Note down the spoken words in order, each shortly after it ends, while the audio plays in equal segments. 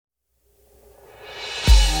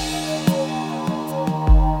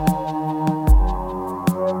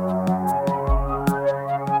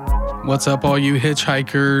What's up, all you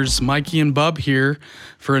hitchhikers? Mikey and Bub here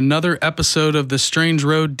for another episode of the Strange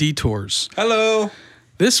Road Detours. Hello.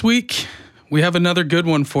 This week, we have another good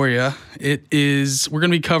one for you. We're going to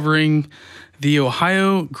be covering the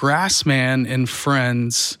Ohio Grassman and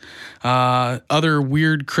friends, other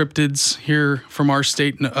weird cryptids here from our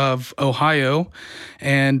state of Ohio.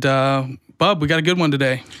 And Bub, we got a good one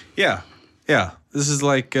today. Yeah. This is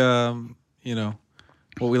like, what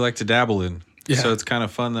we like to dabble in. Yeah. So it's kind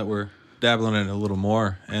of fun that we're dabbling in it a little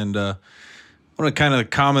more. And one of the kind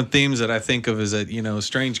of common themes that I think of is that,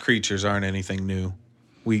 strange creatures aren't anything new.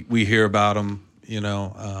 We hear about them,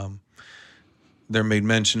 they're made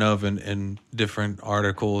mention of in different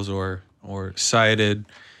articles or cited.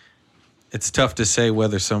 It's tough to say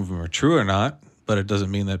whether some of them are true or not, but it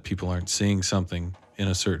doesn't mean that people aren't seeing something in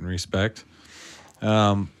a certain respect.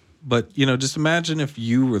 But, just imagine if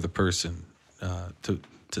you were the person to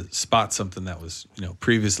spot something that was,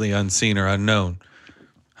 previously unseen or unknown.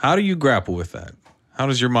 How do you grapple with that? How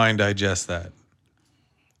does your mind digest that?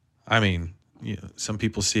 I mean, some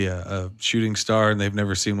people see a shooting star and they've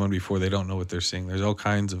never seen one before. They don't know what they're seeing. There's all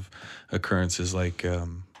kinds of occurrences like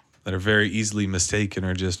that are very easily mistaken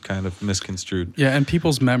or just kind of misconstrued. Yeah, and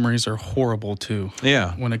people's memories are horrible too.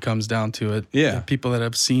 Yeah. When it comes down to it. Yeah. The people that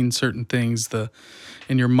have seen certain things,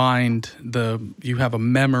 in your mind, you have a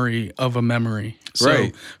memory of a memory. So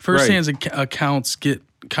right. firsthand accounts get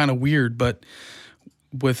kind of weird, but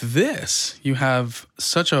with this, you have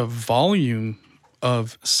such a volume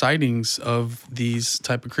of sightings of these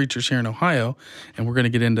type of creatures here in Ohio, and we're going to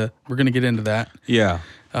get into that. Yeah.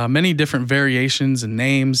 Many different variations and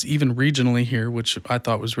names, even regionally here, which I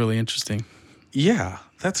thought was really interesting. Yeah,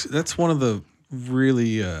 that's one of the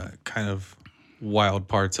really kind of wild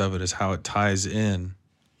parts of it is how it ties in.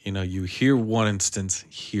 You hear one instance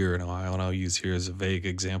here in Ohio, and I'll use here as a vague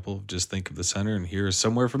example. Just think of the center, and here is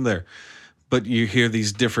somewhere from there. But you hear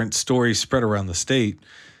these different stories spread around the state,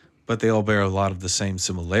 but they all bear a lot of the same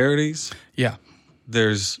similarities. Yeah.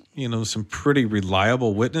 There's, some pretty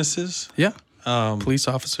reliable witnesses. Yeah. Police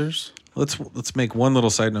officers. Let's make one little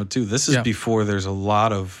side note too. This is before there's a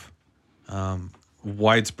lot of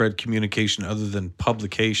widespread communication other than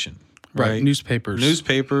publication. Right.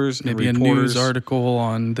 Newspapers, maybe a news article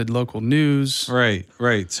on the local news. Right.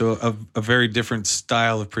 So a very different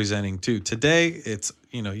style of presenting too. Today, it's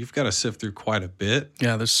you've got to sift through quite a bit.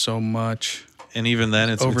 Yeah, there's so much, and even then,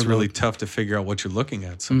 it's really tough to figure out what you're looking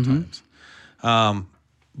at sometimes. Mm-hmm.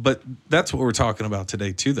 But that's what we're talking about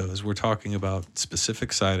today too, though, is we're talking about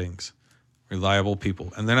specific sightings, reliable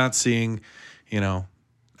people, and they're not seeing,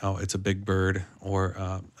 it's a big bird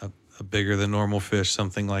or a bigger than normal fish,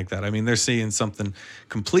 something like that. I mean, they're seeing something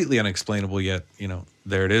completely unexplainable, yet,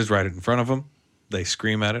 there it is right in front of them. They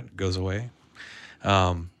scream at it, it goes away.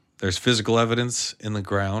 There's physical evidence in the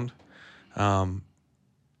ground. Some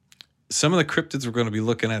of the cryptids we're going to be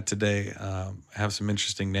looking at today have some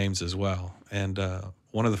interesting names as well. And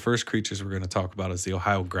one of the first creatures we're going to talk about is the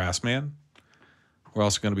Ohio Grassman. We're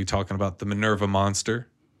also going to be talking about the Minerva monster,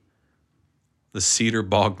 the cedar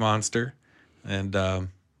bog monster, and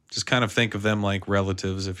just kind of think of them like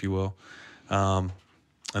relatives, if you will. And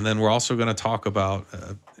then we're also going to talk about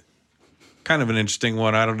kind of an interesting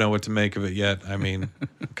one. I don't know what to make of it yet. I mean,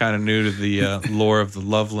 I'm kind of new to the lore of the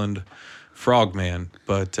Loveland frogman,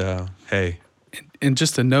 but hey. And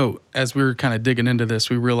just a note, as we were kind of digging into this,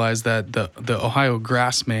 we realized that the Ohio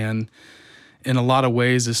Grassman, in a lot of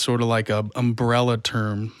ways, is sort of like a umbrella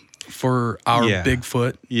term for our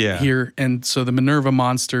Bigfoot here. And so the Minerva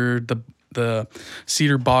monster, the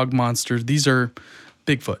cedar bog monster, these are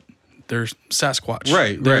Bigfoot. They're Sasquatch.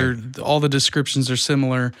 Right. All the descriptions are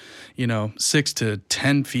similar, 6 to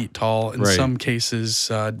 10 feet tall in some cases,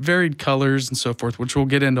 varied colors and so forth, which we'll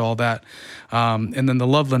get into all that. And then the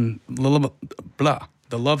Loveland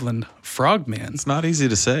frogman. It's not easy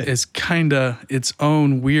to say. Is kind of its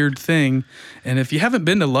own weird thing. And if you haven't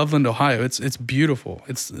been to Loveland, Ohio, it's beautiful.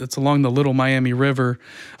 It's along the Little Miami River.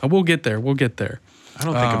 We'll get there. I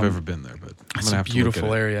don't think I've ever been there, but I'm it's gonna a have to beautiful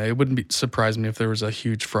look at area. It wouldn't surprise me if there was a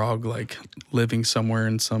huge frog living somewhere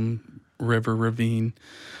in some river ravine.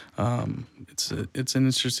 It's an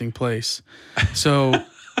interesting place. So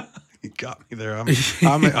you got me there. I'm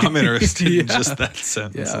interested in just that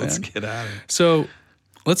sentence. Let's get at it. So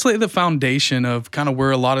let's lay the foundation of kind of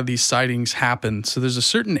where a lot of these sightings happen. So there's a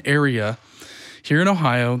certain area here in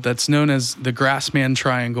Ohio that's known as the Grassman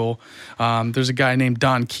Triangle. There's a guy named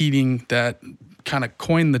Don Keating that kind of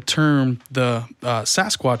coined the term the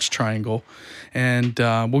Sasquatch Triangle, and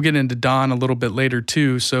we'll get into Don a little bit later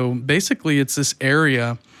too. So basically it's this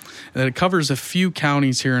area And it covers a few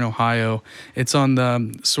counties here in Ohio. It's on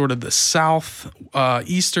the sort of the south,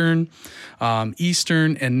 eastern,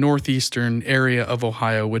 and northeastern area of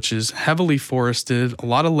Ohio, which is heavily forested, a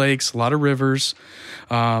lot of lakes, a lot of rivers.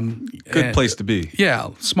 Good place to be. Yeah,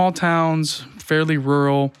 small towns, fairly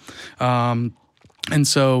rural. And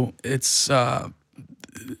so it's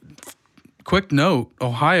quick note: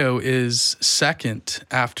 Ohio is second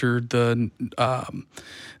after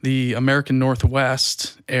the American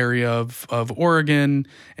Northwest area of Oregon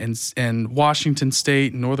and Washington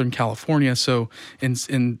State and Northern California. So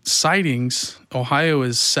in sightings, Ohio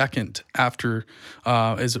is second after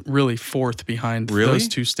is really fourth behind those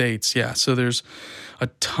two states. Yeah. So there's a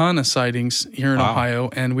ton of sightings here in Ohio,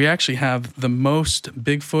 and we actually have the most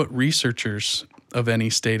Bigfoot researchers of any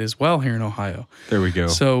state as well here in Ohio. There we go.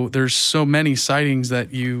 So there's so many sightings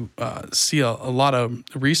that you see a lot of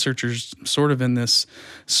researchers sort of in this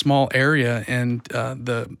small area, and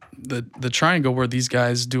the triangle where these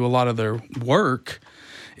guys do a lot of their work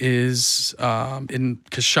is in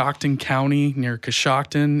Coshocton County near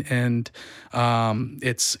Coshocton, and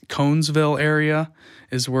it's Conesville area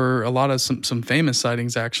is where a lot of some famous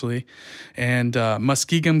sightings actually, and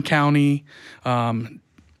Muskingum County,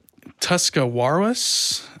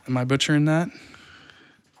 Tuscarawas, am I butchering that?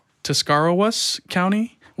 Tuscarawas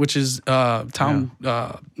County, which is town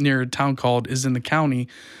near a town called is in the county,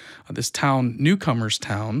 this town Newcomers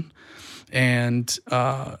Town, and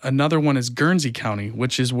another one is Guernsey County,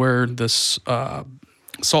 which is where the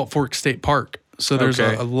Salt Fork State Park. So there's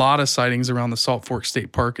a lot of sightings around the Salt Fork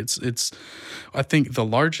State Park. It's I think the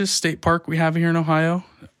largest state park we have here in Ohio,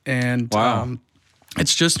 and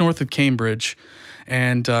it's just north of Cambridge.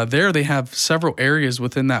 And there they have several areas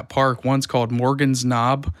within that park. One's called Morgan's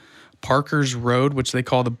Knob, Parker's Road, which they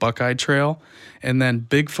call the Buckeye Trail, and then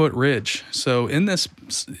Bigfoot Ridge. So in this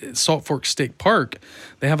Salt Fork State Park,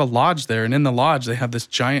 they have a lodge there. And in the lodge, they have this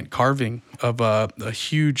giant carving of a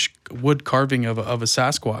huge wood carving of a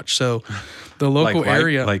Sasquatch. So the local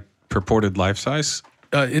area... Like purported life size?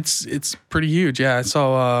 It's pretty huge, yeah. I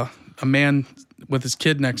saw a man with his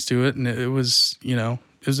kid next to it, and it was, it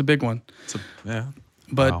was a big one.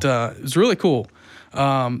 But it was really cool.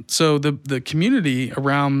 So the community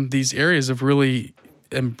around these areas have really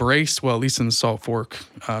embraced, well, at least in the Salt Fork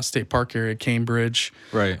State Park area, Cambridge.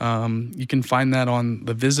 Right. You can find that on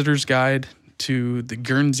the visitor's guide to the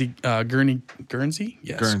Guernsey?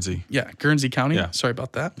 Yes. Guernsey. Yeah, Guernsey County. Yeah. Sorry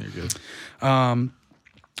about that. You're good.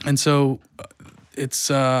 And so it's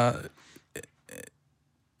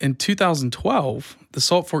in 2012, the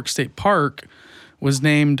Salt Fork State Park was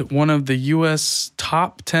named one of the U.S.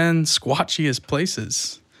 top 10 squatchiest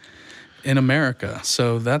places in America.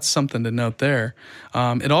 So that's something to note there.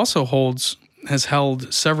 It also has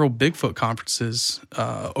held several Bigfoot conferences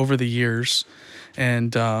over the years.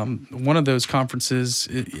 And one of those conferences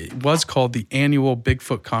it was called the Annual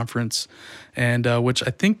Bigfoot Conference, and which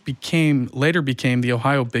I think later became the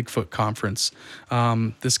Ohio Bigfoot Conference.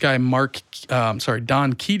 This guy,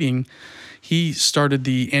 Don Keating, he started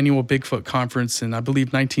the Annual Bigfoot Conference in, I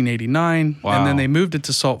believe, 1989. Wow. And then they moved it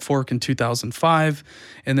to Salt Fork in 2005.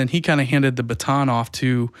 And then he kind of handed the baton off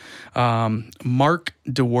to Mark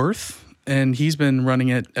DeWorth, and he's been running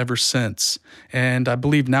it ever since. And I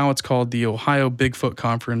believe now it's called the Ohio Bigfoot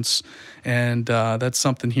Conference, and that's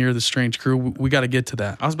something here, the Strange Crew. We got to get to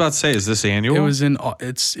that. I was about to say, is this annual? It was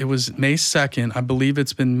it was May 2nd. I believe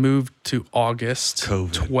it's been moved to August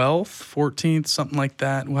 12th, 14th, something like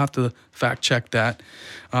that. We'll have to fact check that.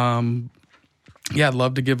 Yeah, I'd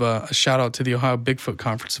love to give a shout out to the Ohio Bigfoot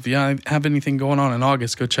Conference. If you have anything going on in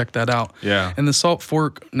August, go check that out. Yeah. And the Salt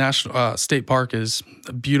Fork National State Park is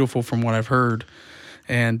beautiful from what I've heard.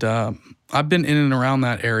 And I've been in and around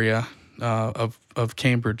that area of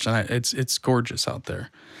Cambridge, and it's gorgeous out there.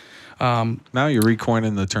 Now you're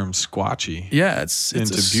recoining the term squatchy. Yeah, it's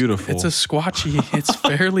beautiful. It's a squatchy. It's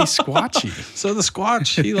fairly squatchy. So the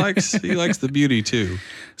squatch, he likes the beauty too.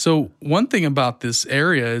 So one thing about this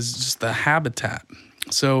area is just the habitat.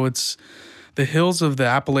 So it's the hills of the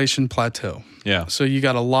Appalachian Plateau. Yeah. So you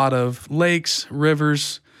got a lot of lakes,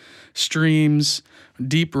 rivers, streams,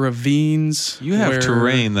 deep ravines. You have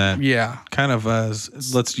terrain that kind of,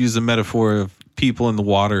 let's use the metaphor of people in the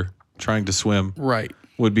water trying to swim. Right.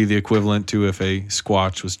 Would be the equivalent to if a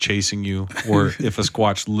squatch was chasing you, or if a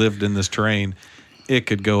squatch lived in this terrain, it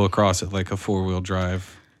could go across it like a 4-wheel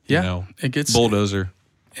drive. It gets bulldozer.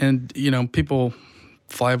 And people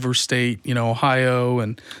fly over state, Ohio,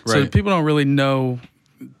 and so people don't really know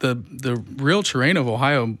the real terrain of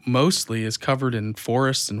Ohio. Mostly is covered in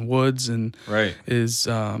forests and woods, and is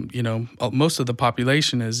most of the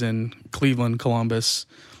population is in Cleveland, Columbus,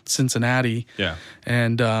 Cincinnati. Yeah.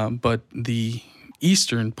 And but the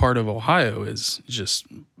eastern part of Ohio is just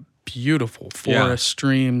beautiful. Forest,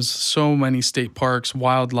 streams, so many state parks,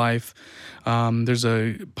 wildlife. There's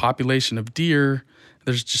a population of deer.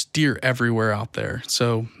 There's just deer everywhere out there.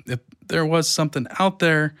 So if there was something out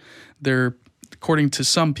there, according to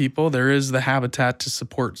some people, there is the habitat to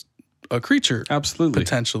support a creature. Absolutely.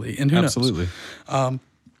 Potentially. And who knows?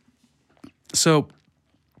 So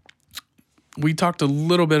we talked a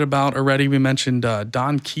little bit about already. We mentioned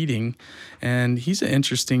Don Keating, and he's an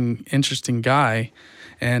interesting guy.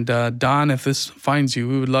 And Don, if this finds you,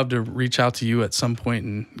 we would love to reach out to you at some point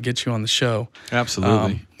and get you on the show.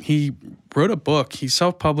 Absolutely. He wrote a book. He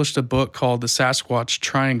self-published a book called The Sasquatch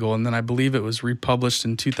Triangle, and then I believe it was republished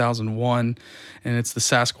in 2001, and it's The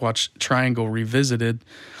Sasquatch Triangle Revisited.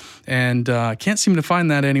 And I can't seem to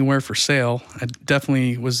find that anywhere for sale. I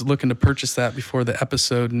definitely was looking to purchase that before the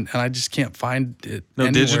episode, and I just can't find it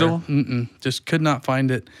anywhere. Digital? Just could not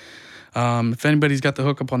find it. If anybody's got the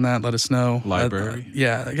hookup on that, let us know. Library?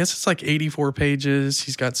 Yeah, I guess it's like 84 pages.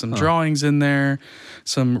 He's got some drawings in there,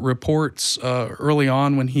 some reports early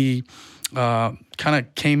on when he kind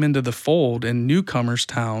of came into the fold in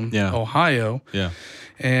Newcomerstown, Ohio. Yeah.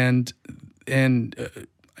 And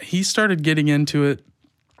he started getting into it,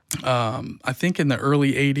 I think in the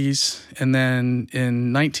early 80s. And then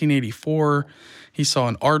in 1984, he saw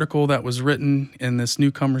an article that was written in this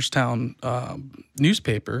Newcomerstown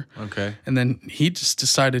newspaper. Okay. And then he just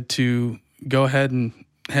decided to go ahead and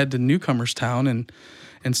head to Newcomerstown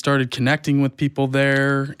and started connecting with people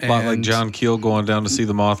there. A lot like John Keel going down to see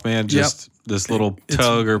the Mothman, just this little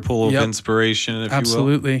tug or pull of inspiration, if you will.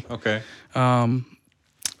 Absolutely. Okay.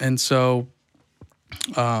 And so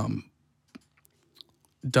Don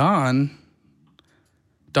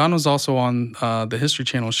was also on the History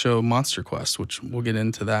Channel show Monster Quest, which we'll get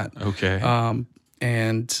into that. Okay.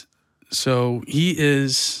 And so he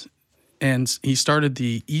started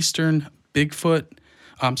the Eastern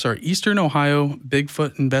Ohio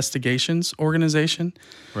Bigfoot Investigations Organization.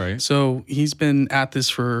 Right. So he's been at this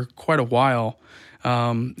for quite a while.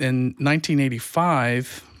 In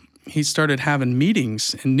 1985, he started having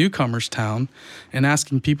meetings in Newcomerstown and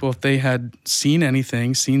asking people if they had seen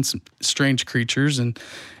anything, seen some strange creatures, and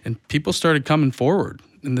people started coming forward.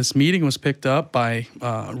 And this meeting was picked up by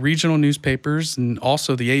regional newspapers and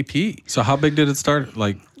also the AP. So how big did it start?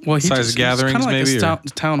 Like size of gatherings, maybe? It was kind of like a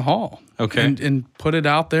town hall. Okay. And put it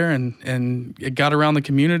out there, and it got around the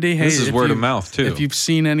community. Hey, this is word of mouth, too. If you've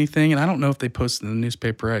seen anything, and I don't know if they posted in the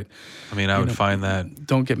newspaper, right? I mean, I would find that.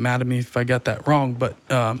 Don't get mad at me if I got that wrong, but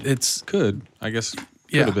it's... Could. I guess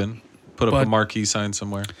could have been. Put up a marquee sign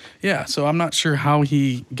somewhere. Yeah, so I'm not sure how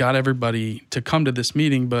he got everybody to come to this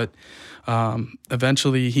meeting, but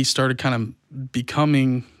eventually he started kind of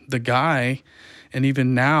becoming the guy. And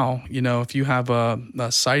even now, if you have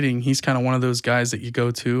a sighting, he's kind of one of those guys that you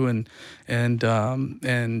go to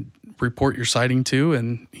and report your sighting to,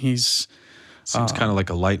 and he's seems kind of like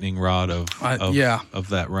a lightning rod of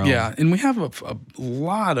that realm. Yeah, and we have a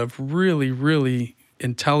lot of really, really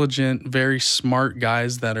intelligent, very smart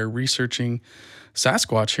guys that are researching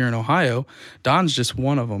Sasquatch here in Ohio. Don's just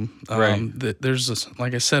one of them. Right. There's this,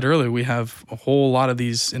 like I said earlier, we have a whole lot of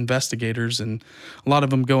these investigators, and a lot of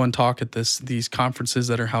them go and talk at these conferences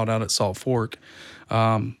that are held out at Salt Fork.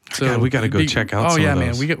 So we got to go check out. Some of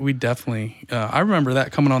those. Man, we definitely. I remember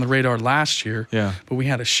that coming on the radar last year. Yeah, but we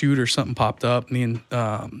had a shoot or something popped up. Me and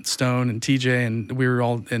Stone and TJ, and we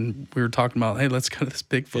were talking about, hey, let's go to this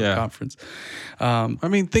Bigfoot conference. I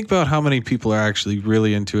mean, think about how many people are actually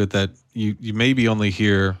really into it. That you maybe only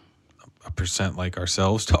hear a percent like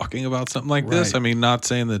ourselves talking about something like this. I mean, not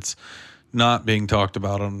saying that's not being talked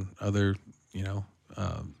about on other,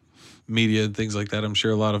 media and things like that. I'm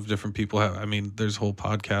sure a lot of different people have. I mean, there's a whole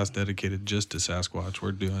podcast dedicated just to Sasquatch.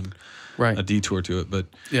 We're doing a detour to it, but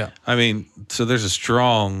I mean, so there's a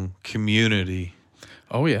strong community.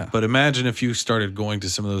 Oh yeah. But imagine if you started going to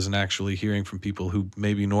some of those and actually hearing from people who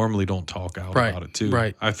maybe normally don't talk out about it too.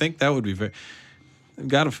 Right. I think that would be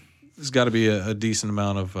there's got to be a decent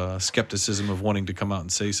amount of skepticism of wanting to come out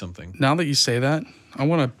and say something. Now that you say that, I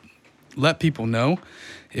want to let people know,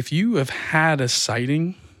 if you have had a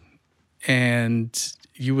sighting and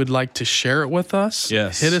you would like to share it with us,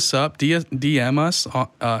 hit us up, DM us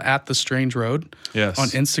at The Strange Road on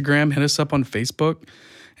Instagram, hit us up on Facebook,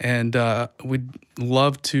 and we'd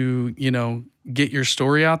love to, get your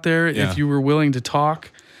story out there. If you were willing to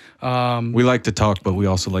talk, We like to talk, but we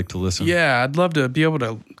also like to listen. Yeah, I'd love to be able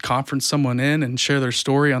to conference someone in and share their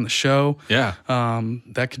story on the show. Yeah.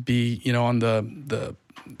 That could be, on the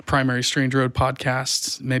Primary Strange Road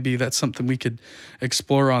podcasts. Maybe that's something we could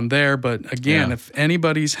explore on there. But again, if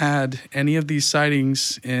anybody's had any of these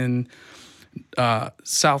sightings in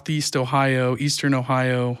Southeast Ohio, Eastern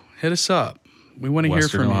Ohio, hit us up. We want to hear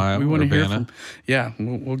from Ohio, you. We want to hear Urbana. from. Yeah,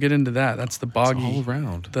 we'll get into that. That's the boggy, all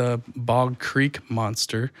around. The Bog Creek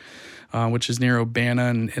monster, which is near Urbana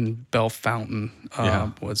and Bell Fountain.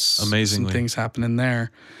 Was amazingly some things happening there.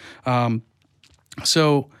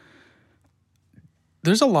 So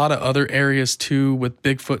there's a lot of other areas too with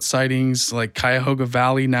Bigfoot sightings, like Cuyahoga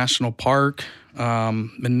Valley National Park,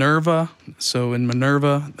 Minerva. So in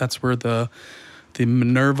Minerva, that's where the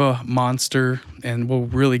Minerva monster, and we'll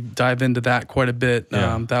really dive into that quite a bit.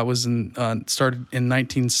 That was started in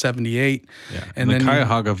 1978. Yeah, and the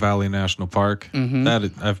Cuyahoga Valley National Park.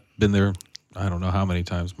 That I've been there. I don't know how many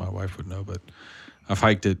times. My wife would know, but I've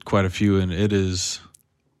hiked it quite a few, and it is.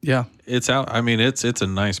 Yeah, it's out. I mean, it's a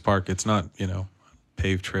nice park. It's not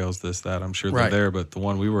paved trails, this that. I'm sure they're there, but the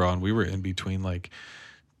one we were on, we were in between like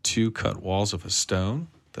two cut walls of a stone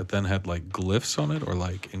that then had like glyphs on it or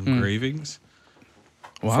like engravings.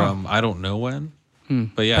 Wow. From I don't know when,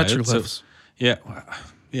 but yeah, petroglyphs. Yeah.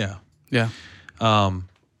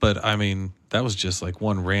 But I mean, that was just like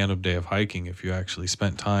one random day of hiking. If you actually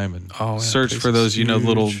spent time and searched for those,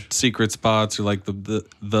 little secret spots or like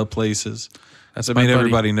the places.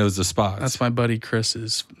 Everybody knows the spots. That's my buddy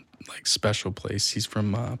Chris's like special place. He's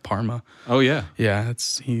from Parma. Oh yeah, yeah.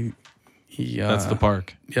 It's he. That's the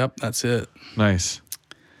park. Yep, that's it. Nice.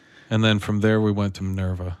 And then from there we went to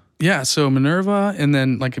Minerva. Yeah, so Minerva, and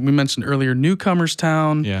then like we mentioned earlier,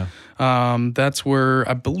 Newcomerstown. Yeah, that's where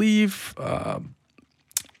I believe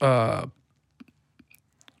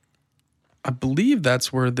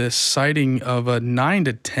that's where this sighting of a 9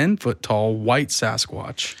 to 10 foot tall white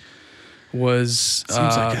Sasquatch was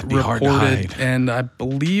Seems like that'd be reported, hard to hide. And I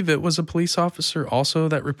believe it was a police officer also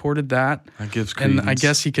that reported that. That gives credence. And I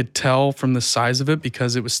guess he could tell from the size of it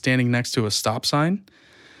because it was standing next to a stop sign.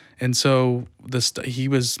 And so he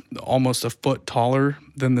was almost a foot taller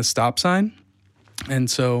than the stop sign. And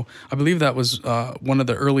so I believe that was one of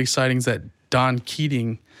the early sightings that Don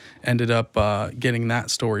Keating ended up getting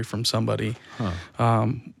that story from somebody. Huh.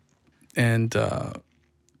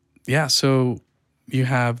 So you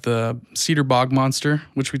have the Cedar Bog Monster,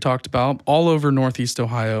 which we talked about, all over Northeast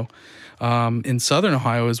Ohio. In Southern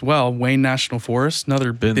Ohio as well, Wayne National Forest,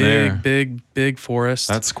 another big forest.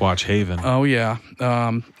 That's Squatch Haven. Oh, yeah.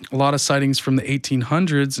 A lot of sightings from the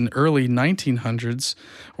 1800s and early 1900s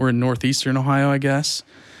were in northeastern Ohio, I guess.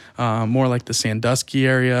 More like the Sandusky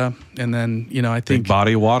area. And then, I think... Big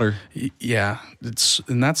body of water. Yeah.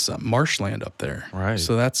 And that's marshland up there. Right.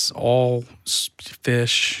 So that's all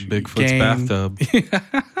fish, Bigfoot's game. bathtub.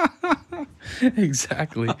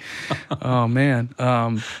 Exactly. Oh, man.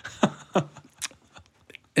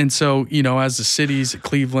 And so, as the cities,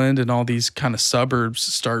 Cleveland and all these kind of suburbs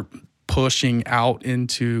start pushing out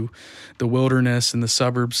into the wilderness and the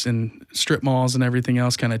suburbs and strip malls and everything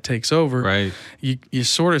else kind of takes over. Right. You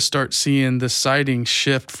sort of start seeing the sighting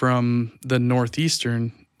shift from the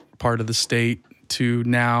northeastern part of the state to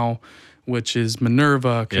now, which is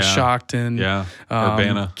Minerva, Coshocton,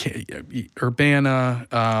 Urbana.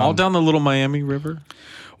 All down the Little Miami River?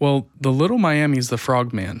 Well, the Little Miami is the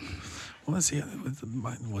Frogman. What was the other? It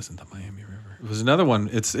wasn't the Miami River. It was another one.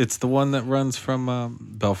 It's the one that runs from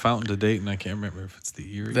Bell Fountain to Dayton. I can't remember if it's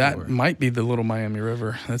the Erie. That might be the Little Miami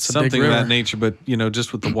River. That's a something big river. of that nature. But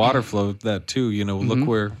just with the water flow, that too. Look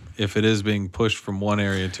where if it is being pushed from one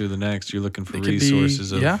area to the next, you're looking for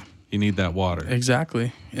resources. You need that water.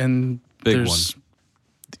 Exactly, and there's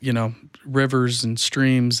rivers and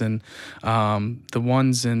streams and the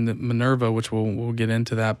ones in Minerva, which we'll get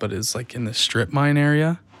into that, but it's like in the strip mine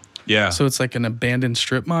area. Yeah. So it's like an abandoned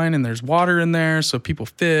strip mine, and there's water in there, so people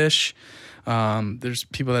fish. There's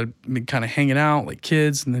people that have been kind of hanging out, like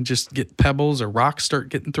kids, and then just get pebbles or rocks start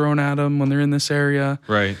getting thrown at them when they're in this area.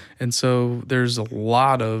 Right. And so there's a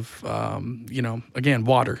lot of, again,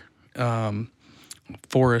 water,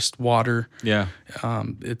 forest water. Yeah.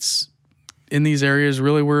 It's in these areas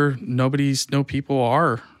really where no people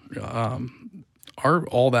are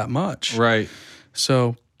all that much. Right.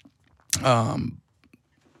 So,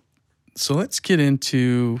 so let's get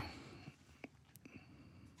into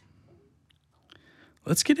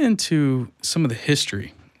some of the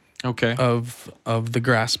history. Okay. Of the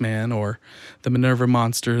Grassman or the Minerva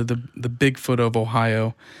monster, the Bigfoot of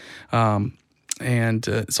Ohio. And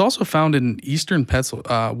it's also found in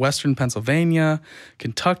western Pennsylvania,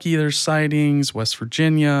 Kentucky. There's sightings, West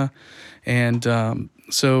Virginia, and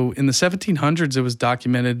so in the 1700s, it was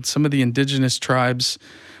documented. Some of the indigenous tribes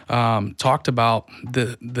talked about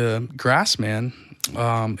the Grassman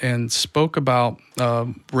and spoke about a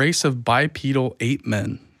race of bipedal ape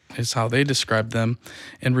men, is how they described them,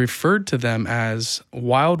 and referred to them as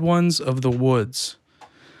wild ones of the woods.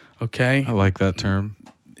 Okay? I like that term.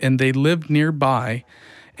 And they lived nearby,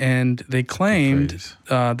 and they claimed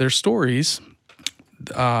their stories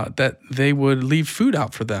that they would leave food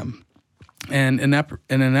out for them, and in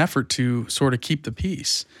an effort to sort of keep the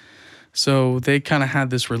peace. So they kind of had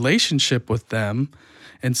this relationship with them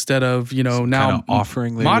instead of, now kind of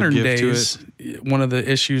offering they modern would give days. To it. One of the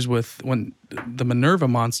issues with when the Minerva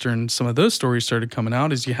monster and some of those stories started coming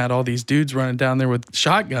out is you had all these dudes running down there with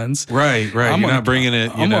shotguns. Right. You're not bringing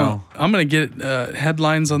it, I'm going to get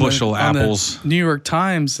headlines on bushel apples. The New York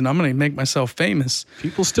Times, and I'm going to make myself famous.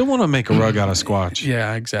 People still want to make a rug out of squatch.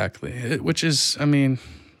 Yeah, exactly. Which is,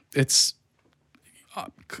 it's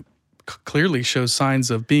clearly shows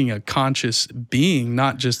signs of being a conscious being,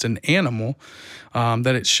 not just an animal.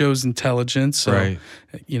 That it shows intelligence. So, right.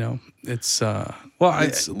 It's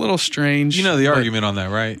it's a little strange. The argument on that,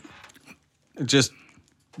 right? Just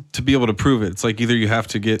to be able to prove it, it's like either you have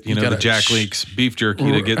to get the Jack Link's beef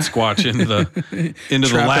jerky to get Squatch into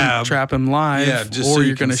the lab, trap him live, just or so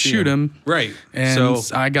you're going to shoot him, right? And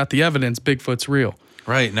so I got the evidence. Bigfoot's real,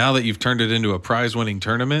 right? Now that you've turned it into a prize-winning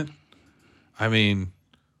tournament,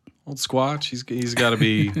 old Squatch, he's got to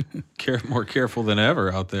be more careful than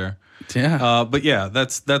ever out there. Yeah. But yeah,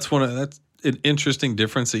 that's an interesting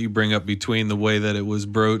difference that you bring up between the way that it was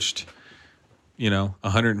broached,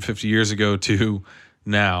 150 years ago to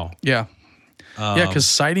now. Yeah. Because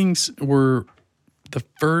sightings were the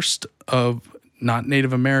first of not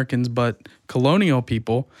Native Americans, but colonial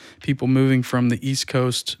people moving from the East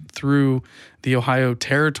Coast through the Ohio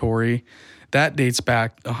Territory. That dates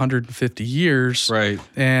back 150 years. Right.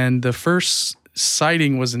 And the first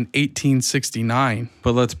sighting was in 1869.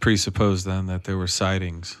 But let's presuppose then that there were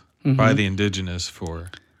sightings by the indigenous for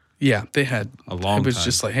they had a long time. It was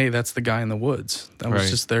just like, hey, that's the guy in the woods. That was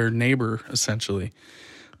just their neighbor, essentially.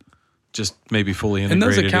 Just maybe fully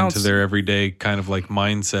integrated into their everyday kind of like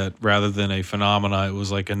mindset rather than a phenomena. It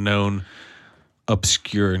was like a known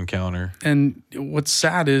obscure encounter. And what's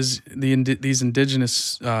sad is these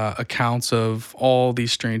indigenous accounts of all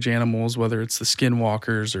these strange animals, whether it's the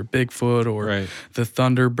skinwalkers or Bigfoot or the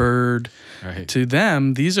Thunderbird, to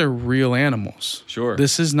them, these are real animals. Sure.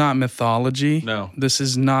 This is not mythology. No. This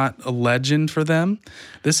is not a legend for them.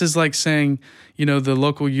 This is like saying, the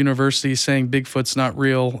local university is saying Bigfoot's not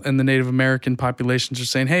real, and the Native American populations are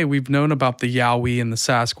saying, hey, we've known about the Yowie and the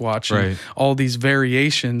Sasquatch and all these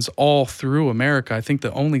variations all through America. I think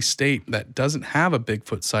the only state that doesn't have a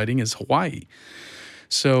Bigfoot sighting is Hawaii.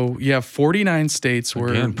 So you have 49 states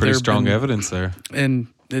where pretty strong evidence there. And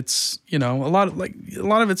it's, a lot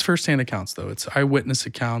of it's firsthand accounts, though. It's eyewitness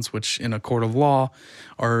accounts, which in a court of law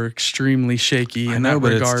are extremely shaky in that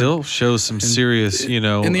regard. But it still shows some serious,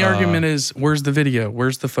 And the argument is, where's the video?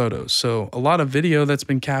 Where's the photos? So a lot of video that's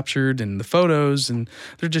been captured and the photos, and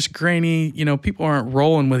they're just grainy. People aren't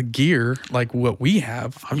rolling with gear like what we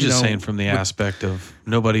have. I'm just saying from the aspect of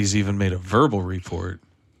nobody's even made a verbal report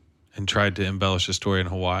and tried to embellish a story in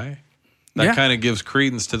Hawaii. That kind of gives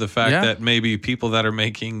credence to the fact that maybe people that are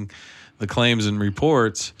making the claims and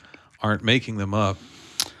reports aren't making them up,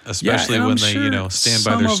 especially when they, stand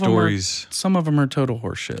by their stories. Some of them are total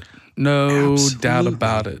horseshit. No doubt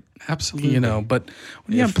about it. Absolutely. But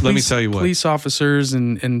when you have police officers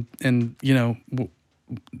and in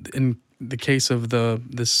the case of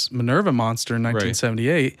this Minerva monster in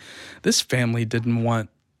 1978, this family didn't want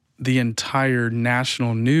the entire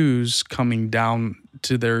national news coming down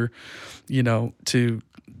to their, to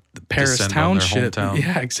Paris Township.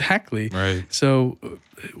 Yeah, exactly. Right. So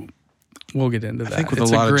we'll get into that. I think with a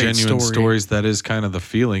lot of genuine stories, that is kind of the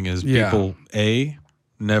feeling is people, A,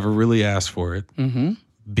 never really asked for it. Mm-hmm.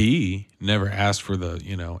 B, never asked for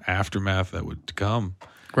the, aftermath that would come.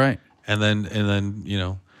 Right. And then,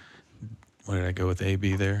 what did I go with A,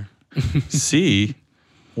 B there? C,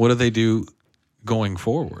 what do they do going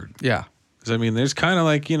forward? Yeah. Because, there's kind of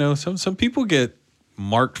like, some people get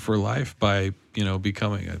marked for life by,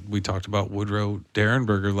 becoming, we talked about Woodrow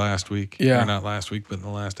Derenberger last week. Yeah. Or not last week, but in the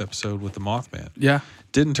last episode with the Mothman. Yeah.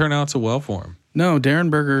 Didn't turn out so well for him. No,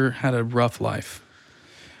 Derenberger had a rough life.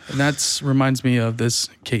 And that reminds me of this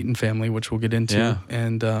Caton family, which we'll get into. Yeah.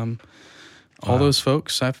 And all those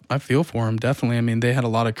folks, I feel for them, definitely. They had a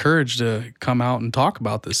lot of courage to come out and talk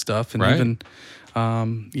about this stuff. And even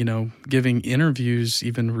giving interviews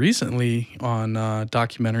even recently on a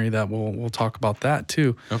documentary that we'll talk about that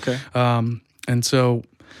too. Okay. And so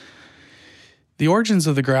the origins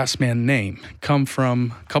of the Grassman name come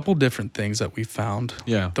from a couple different things that we found.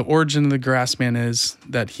 Yeah. The origin of the Grassman is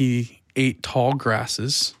that he ate tall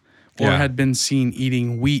grasses or had been seen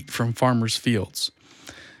eating wheat from farmers' fields.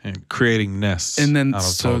 And creating nests and then, out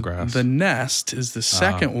of tall grass. The nest is the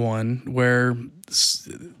second one where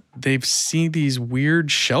they've seen these weird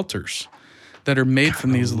shelters that are made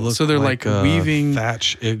from these. So they're like weaving.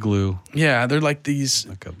 Thatch igloo. Yeah, they're like these.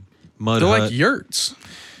 Like a mud They're hut. like yurts.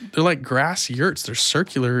 They're like grass yurts. They're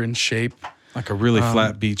circular in shape. Like a really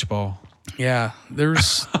flat beach ball. Yeah,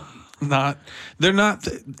 there's... They're not.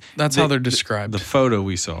 That's how they're described. The photo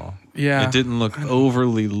we saw. Yeah. It didn't look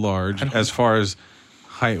overly large as far as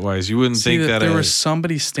height-wise. You wouldn't think that there was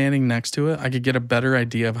somebody standing next to it, I could get a better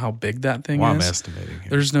idea of how big that thing is. I'm estimating here.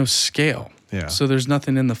 There's no scale. Yeah. So there's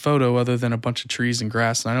nothing in the photo other than a bunch of trees and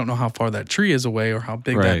grass. And I don't know how far that tree is away or how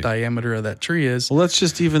big that diameter of that tree is. Well, let's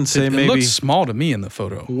just even say it maybe... It looks small to me in the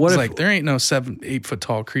photo. It's like there ain't no 7-8 foot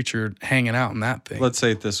tall creature hanging out in that thing. Let's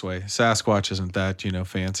say it this way. Sasquatch isn't that,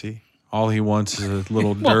 fancy. All he wants is a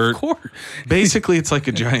little dirt. Of course. Basically, it's like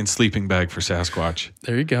a giant sleeping bag for Sasquatch.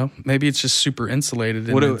 There you go. Maybe it's just super insulated,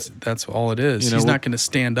 and that's all it is. He's not going to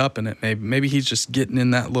stand up in it. Maybe he's just getting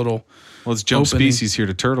in that little. Well, it's jump species here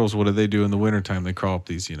to turtles. What do they do in the wintertime? They crawl up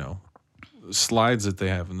these, slides that they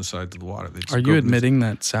have in the sides of the water. Are you admitting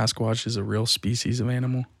that Sasquatch is a real species of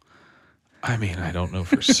animal? I mean, I don't know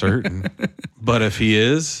for certain, but if he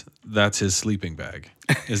is, that's his sleeping bag.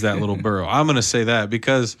 Is that little burrow? I'm going to say that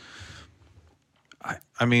because.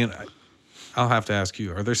 I'll have to ask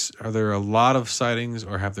you: Are there a lot of sightings,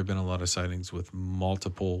 or have there been a lot of sightings with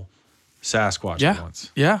multiple Sasquatch at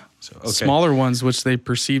once? Yeah. So, okay. Smaller ones, which they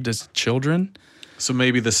perceived as children. So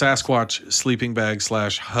maybe the Sasquatch sleeping bag /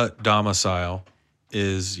 hut domicile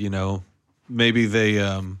is, maybe they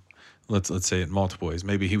let's say it in multiple ways.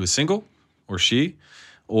 Maybe he was single, or she,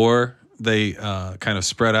 or they kind of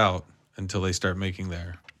spread out until they start making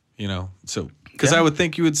their, so. Because I would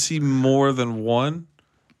think you would see more than one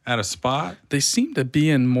at a spot. They seem to be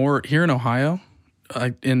in more here in Ohio,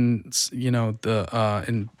 in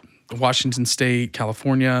Washington State,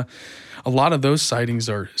 California. A lot of those sightings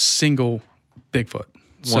are single Bigfoot.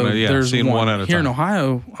 There's one at a time. Here in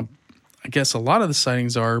Ohio, I guess a lot of the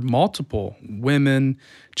sightings are multiple women,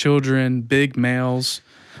 children, big males,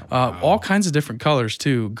 all kinds of different colors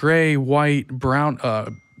too: gray, white, brown,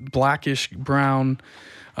 blackish brown.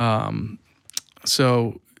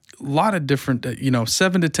 So a lot of different,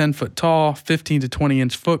 7 to 10 foot tall, 15 to 20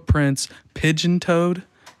 inch footprints, pigeon-toed,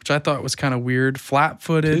 which I thought was kind of weird,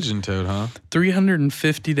 flat-footed. Pigeon-toed, huh?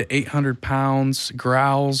 350 to 800 pounds,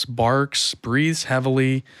 growls, barks, breathes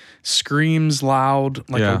heavily, screams loud,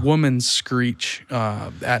 like a woman's screech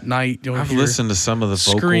at night. I've listened to some of the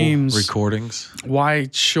screams, vocal recordings.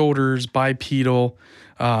 Wide shoulders, bipedal,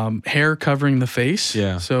 hair covering the face.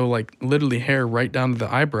 Yeah. So like literally hair right down to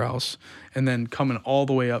the eyebrows. And then coming all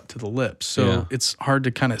the way up to the lips. So it's hard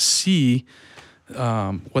to kind of see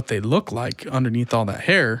what they look like underneath all that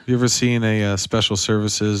hair. You ever seen a special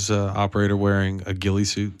services operator wearing a ghillie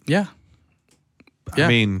suit? Yeah. I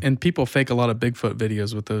mean... And people fake a lot of Bigfoot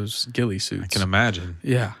videos with those ghillie suits. I can imagine.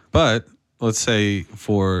 Yeah. But let's say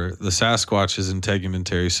for the Sasquatch's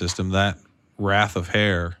integumentary system, that wrath of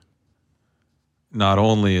hair not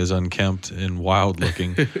only is unkempt and wild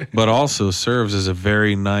looking, but also serves as a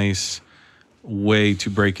very nice... way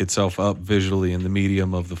to break itself up visually in the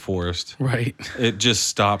medium of the forest. Right. It just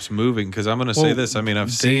stops moving. Because I'm going to say this. I mean,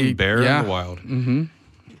 I've seen bear in the wild. Mm-hmm.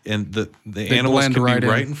 And the animals can be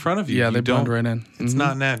right in front of you. Yeah, they blend right in. It's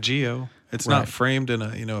not Nat Geo. It's not framed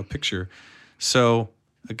in a picture. So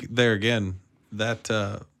there again,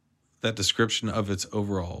 that description of its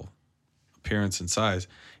overall appearance and size,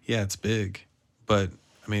 yeah, it's big. But,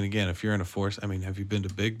 I mean, again, if you're in a forest, I mean, have you been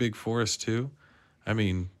to big forests too? I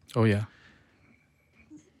mean... Oh, yeah.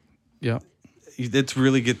 Yeah.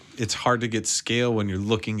 It's hard to get scale when you're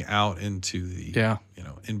looking out into the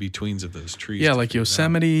in betweens of those trees. Yeah, like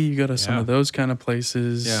Yosemite, you go to some of those kind of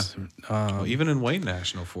places. Yeah. Even in Wayne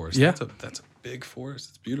National Forest. Yeah. That's a big forest.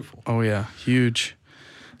 It's beautiful. Oh yeah, huge.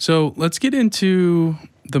 So let's get into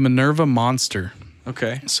the Minerva monster.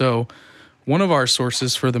 Okay. So one of our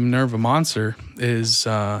sources for the Minerva monster is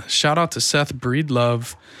shout out to Seth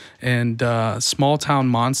Breedlove and Small Town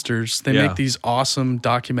Monsters. They make these awesome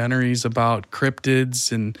documentaries about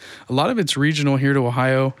cryptids, and a lot of it's regional here to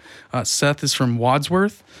Ohio. Seth is from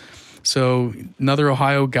Wadsworth. So another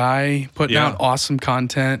Ohio guy putting out awesome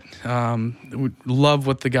content. Would love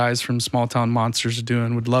what the guys from Small Town Monsters are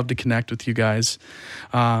doing. Would love to connect with you guys.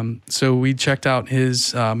 So we checked out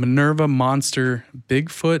his Minerva Monster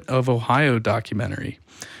Bigfoot of Ohio documentary.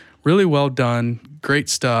 Really well done. Great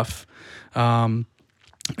stuff. And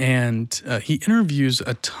he interviews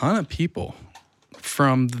a ton of people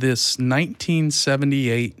from this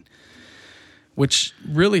 1978, which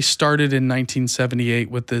really started in 1978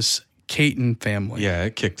 with this Caton family. Yeah,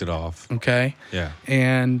 it kicked it off. Okay. Yeah.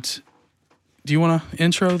 And do you want to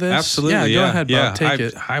intro this? Absolutely. Go ahead, Bob. Take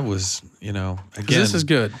it. I was, again. This is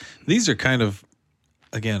good. These are kind of,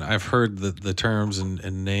 again, I've heard the terms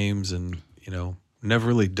and names and, never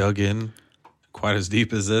really dug in quite as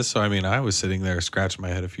deep as this. So, I was sitting there scratching my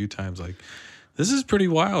head a few times like, this is pretty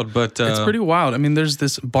wild. But it's pretty wild. There's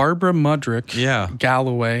this Barbara Mudrick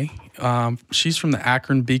Galloway. She's from the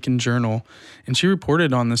Akron Beacon Journal, and she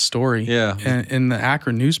reported on this story in the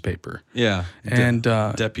Akron newspaper. Yeah. And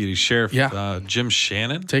Deputy Sheriff Jim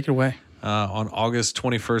Shannon. Take it away. On August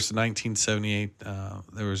 21st, 1978,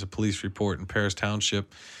 there was a police report in Paris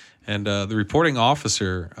Township, and the reporting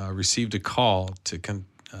officer received a call to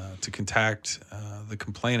contact the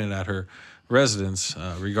complainant at her residence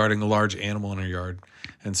regarding a large animal in her yard.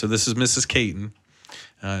 And so this is Mrs. Caton.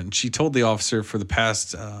 And she told the officer for the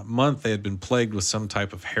past month they had been plagued with some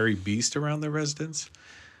type of hairy beast around their residence.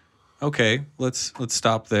 Okay, let's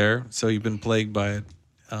stop there. So you've been plagued by it.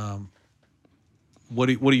 What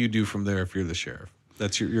do you do from there if you're the sheriff?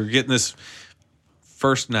 You're getting this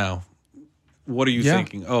first now. What are you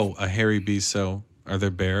thinking? Oh, a hairy beast. So are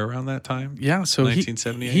there bear around that time? Yeah, so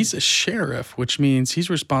 1978? He's a sheriff, which means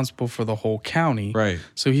he's responsible for the whole county. Right.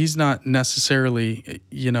 So he's not necessarily,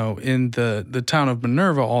 in the town of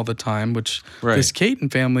Minerva all the time, which this Caton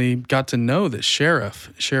family got to know that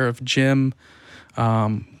Sheriff Jim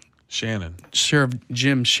Shannon. Sheriff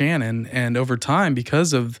Jim Shannon. And over time,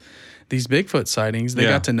 because of these Bigfoot sightings, they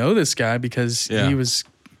got to know this guy because he was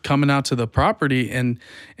coming out to the property, and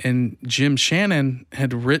Jim Shannon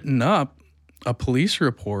had written up a police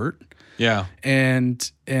report. Yeah.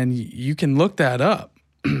 And you can look that up.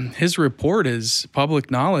 His report is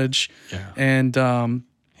public knowledge. Yeah. And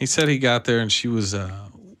he said he got there and she was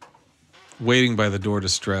waiting by the door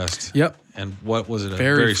distressed. Yep. And what was it? A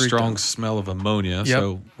very strong smell of ammonia. Yep.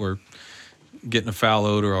 So we're getting a foul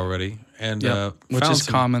odor already. And which is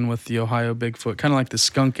common with the Ohio Bigfoot, kind of like the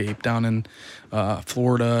skunk ape down in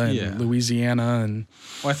Florida and Louisiana. And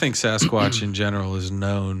I think Sasquatch in general is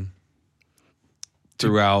known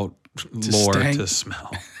throughout lore to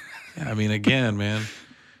smell. Again, man,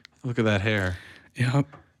 look at that hair. Yep.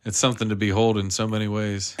 It's something to behold in so many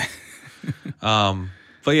ways. So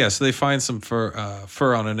they find some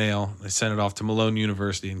fur on a nail. They send it off to Malone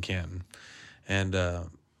University in Canton. And there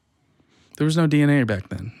was no DNA back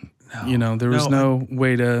then. No. There was no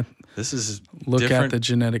way to look at the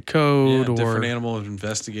genetic code or different animal of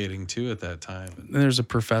investigating too at that time. There's a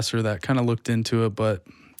professor that kind of looked into it, but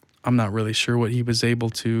I'm not really sure what he was able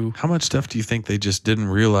to. How much stuff do you think they just didn't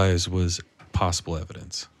realize was possible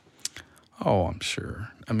evidence? Oh, I'm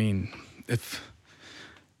sure. If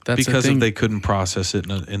that's because if they couldn't process it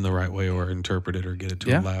in the right way or interpret it or get it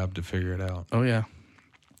to a lab to figure it out. Oh yeah.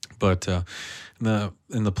 But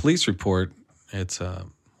in the police report, it's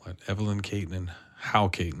Evelyn Caton and How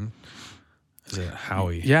Caton. Is it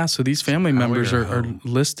Howie? Yeah. So these family members are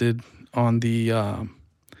listed on the.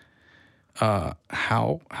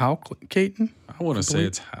 How Caton? I want to say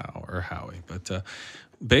it's How or Howie, but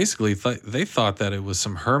basically they thought that it was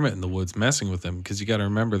some hermit in the woods messing with them because you got to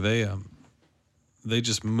remember they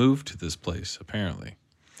just moved to this place apparently,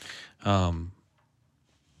 and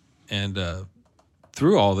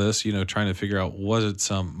through all this, trying to figure out was it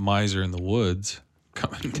some miser in the woods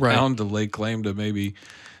coming down to lay claim to maybe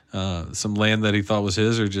some land that he thought was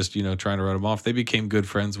his, or just trying to write him off. They became good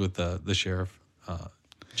friends with the sheriff.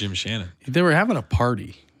 Jim Shannon. They were having a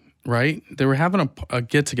party, right? They were having a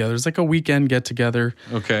get-together. It's like a weekend get-together.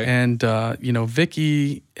 Okay. And,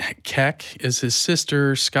 Vicky Keck is his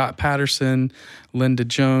sister, Scott Patterson, Linda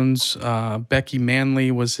Jones, Becky Manley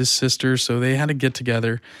was his sister. So they had a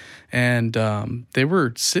get-together. And they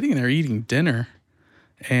were sitting there eating dinner.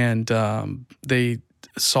 And they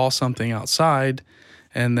saw something outside.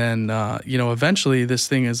 And then, eventually this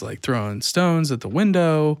thing is like throwing stones at the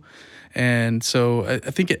window. And so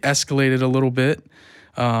I think it escalated a little bit.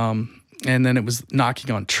 And then it was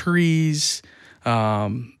knocking on trees.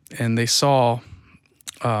 And they saw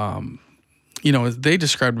they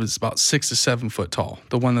described it as about 6 to 7 foot tall.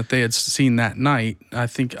 The one that they had seen that night, I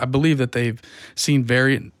believe that they've seen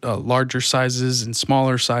very larger sizes and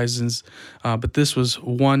smaller sizes, but this was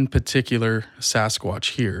one particular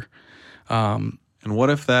Sasquatch here. And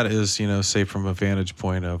what if that is, say from a vantage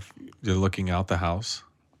point of you're looking out the house,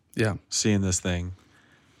 seeing this thing,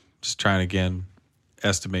 just trying to again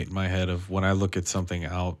estimate in my head of when I look at something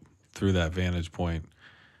out through that vantage point,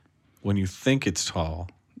 when you think it's tall.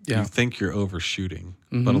 Yeah. You think you're overshooting,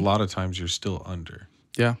 but a lot of times you're still under.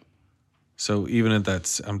 Yeah. So even at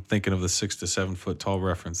that, I'm thinking of the 6 to 7 foot tall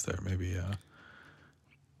reference there, maybe.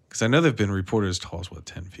 Because I know they've been reported as tall as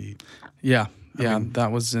 10 feet. Yeah. I mean,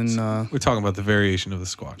 that was in. We're talking about the variation of the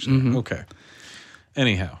Squatch. Okay.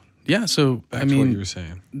 Anyhow. Yeah. So back to what you were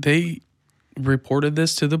saying. They reported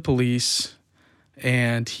this to the police,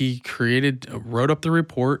 and he wrote up the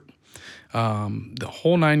report. The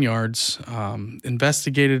whole 9 yards,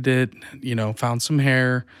 investigated it, found some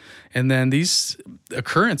hair, and then these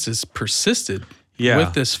occurrences persisted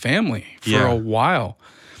with this family for a while.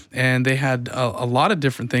 And they had a lot of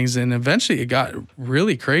different things, and eventually it got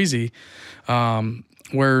really crazy,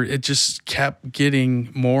 where it just kept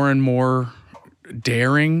getting more and more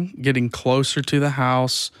daring, getting closer to the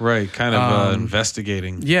house. Right, kind of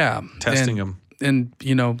investigating. Yeah. Testing them. And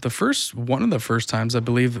one of the first times, I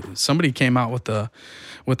believe somebody came out with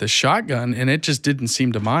a shotgun, and it just didn't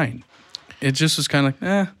seem to mind. It just was kind of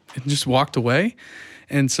like, it just walked away.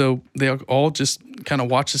 And so they all just kind of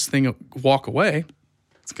watched this thing walk away.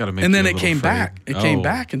 It's got to make. And then it came back. It came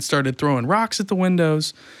back and started throwing rocks at the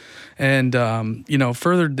windows. And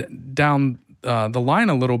further down the line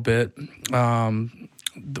a little bit,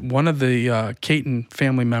 one of the Caton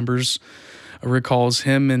family members recalls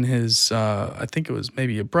him and his, I think it was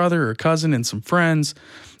maybe a brother or cousin and some friends,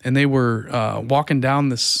 and they were walking down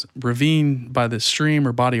this ravine by this stream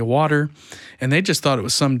or body of water, and they just thought it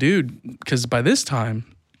was some dude, because by this time,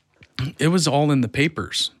 it was all in the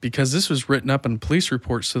papers, because this was written up in police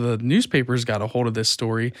reports, so the newspapers got a hold of this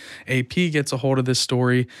story, AP gets a hold of this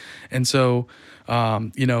story, and so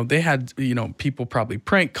they had, people probably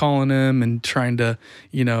prank calling him and trying to,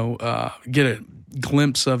 get a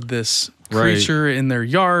glimpse of this creature in their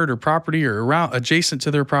yard or property or around adjacent to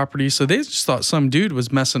their property. So they just thought some dude was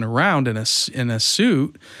messing around in a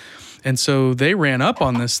suit. And so they ran up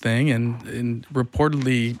on this thing and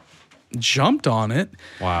reportedly jumped on it.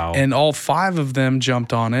 Wow. And all 5 of them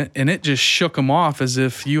jumped on it, and it just shook them off as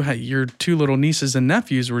if you had your 2 little nieces and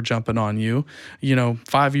nephews were jumping on you, 5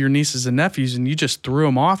 of your nieces and nephews, and you just threw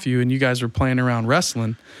them off you, and you guys were playing around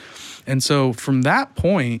wrestling. And so from that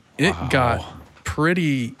point, it got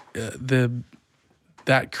pretty,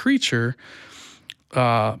 that creature,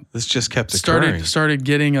 this just kept occurring. Started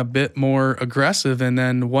getting a bit more aggressive. And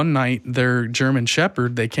then one night, their German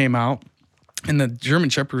Shepherd, they came out, and the German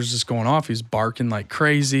Shepherd was just going off. He was barking like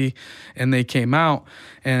crazy, and they came out,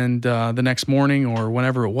 and the next morning or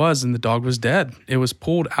whenever it was, and the dog was dead. It was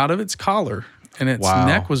pulled out of its collar, and its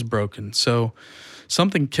neck was broken. So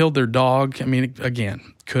something killed their dog. I mean,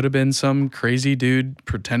 again, could have been some crazy dude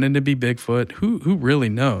pretending to be Bigfoot. Who really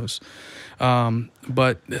knows?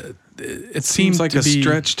 But it seems like a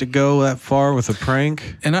stretch to go that far with a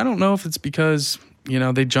prank. And I don't know if it's because,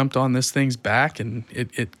 they jumped on this thing's back and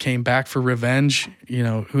it came back for revenge.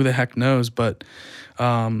 Who the heck knows? But,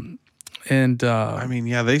 I mean,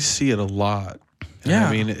 they see it a lot. Yeah.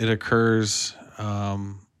 I mean, it occurs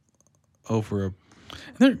over a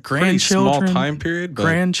their grandchildren, pretty small time period. But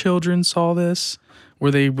grandchildren saw this,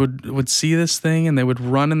 where they would see this thing and they would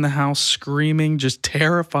run in the house screaming, just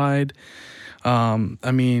terrified.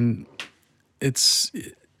 I mean, it's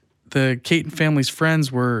the Caton family's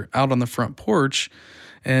friends were out on the front porch,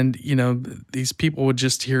 and these people would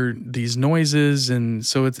just hear these noises, and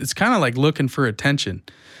so it's kind of like looking for attention,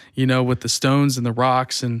 with the stones and the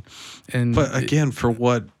rocks and. But again, to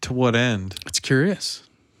what end? It's curious.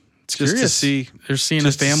 Just to see, they're seeing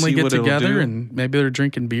a family get together, and maybe they're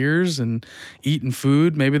drinking beers and eating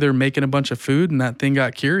food. Maybe they're making a bunch of food, and that thing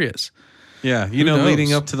got curious. Yeah,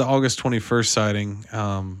 leading up to the August 21st sighting,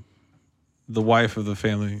 the wife of the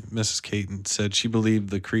family, Mrs. Caton, said she believed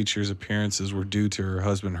the creature's appearances were due to her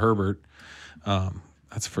husband Herbert.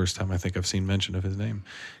 That's the first time I think I've seen mention of his name.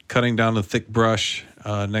 Cutting down the thick brush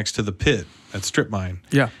next to the pit at strip mine.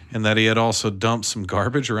 Yeah, and that he had also dumped some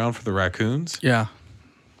garbage around for the raccoons. Yeah.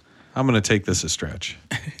 I'm going to take this a stretch.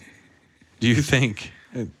 Do you think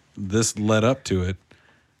this led up to it?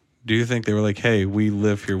 Do you think they were like, hey, we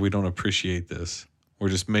live here. We don't appreciate this. We're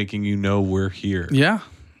just making we're here. Yeah.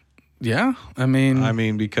 Yeah. I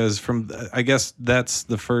mean, because I guess that's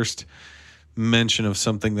the first mention of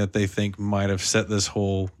something that they think might have set this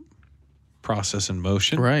whole process in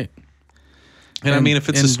motion. Right. And I mean, if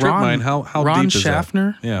it's a strip mine, how Ron deep is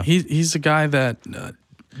Schaffner, that? Yeah. He's a guy that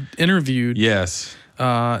interviewed. Yes.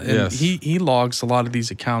 And he logs a lot of these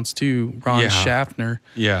accounts too, Ron Schaffner.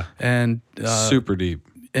 Yeah. And super deep.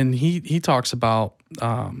 And he talks about,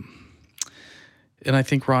 and I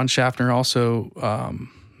think Ron Schaffner also,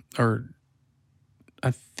 or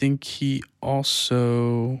I think he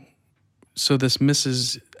also, so this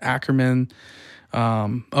Mrs. Ackerman,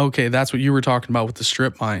 okay, that's what you were talking about with the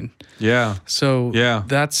strip mine. Yeah. So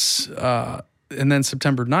that's, and then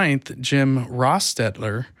September 9th, Jim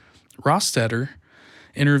Rostetter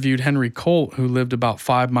interviewed Henry Colt, who lived about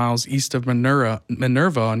 5 miles east of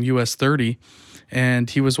Minerva on US 30, and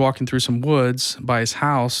he was walking through some woods by his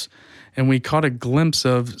house, and we caught a glimpse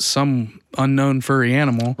of some unknown furry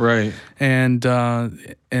animal. Right. And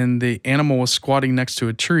the animal was squatting next to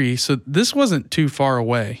a tree, so this wasn't too far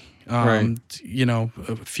away. Right. You know,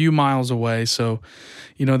 a few miles away. So,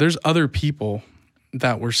 you know, there's other people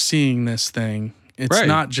that were seeing this thing. It's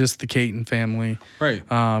not just the Caton family. Right.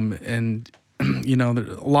 And you know, there's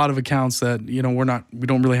a lot of accounts that, you know, we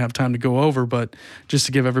don't really have time to go over, but just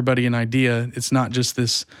to give everybody an idea, it's not just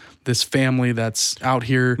this family that's out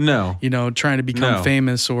here, you know, trying to become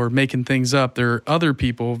famous or making things up. There are other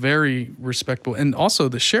people, very respectable. And also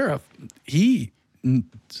the sheriff, he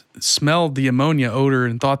smelled the ammonia odor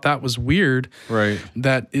and thought that was weird. Right.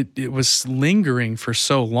 That it was lingering for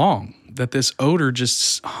so long that this odor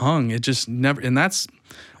just hung. It just never, and that's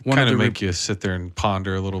one kind of make you sit there and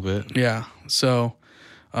ponder a little bit. Yeah. So,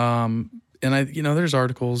 and I, you know, there's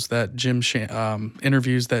articles that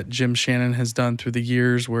interviews that Jim Shannon has done through the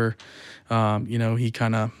years where, you know, he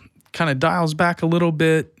kind of dials back a little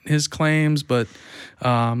bit his claims, but,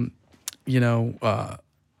 you know,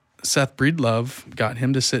 Seth Breedlove got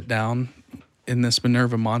him to sit down in this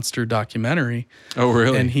Minerva Monster documentary. Oh,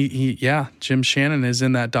 really? And Jim Shannon is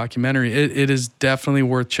in that documentary. It is definitely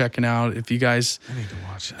worth checking out. If you guys I need to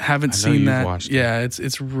watch that. haven't seen that,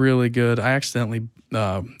 it's really good. I accidentally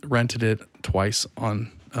rented it twice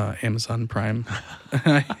on Amazon Prime.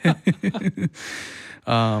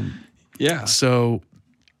 Yeah. So,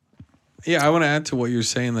 yeah, I want to add to what you're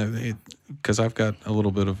saying that because I've got a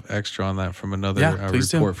little bit of extra on that from another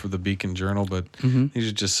report for the Beacon Journal, but these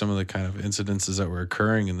are just some of the kind of incidences that were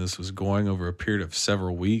occurring, and this was going over a period of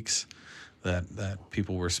several weeks that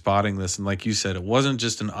people were spotting this. And like you said, it wasn't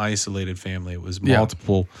just an isolated family. It was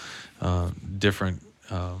multiple different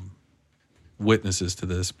witnesses to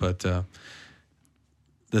this, but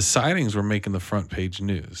the sightings were making the front page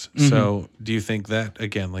news. So do you think that,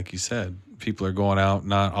 again, like you said, people are going out,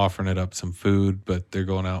 not offering it up some food, but they're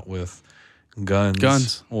going out with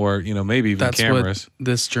guns, or, you know, maybe even cameras. That's what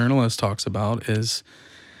this journalist talks about is,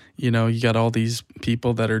 you know, you got all these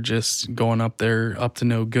people that are just going up there up to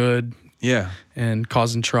no good. Yeah. And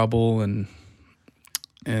causing trouble, and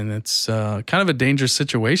it's kind of a dangerous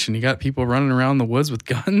situation. You got people running around the woods with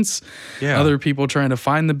guns. Yeah. Other people trying to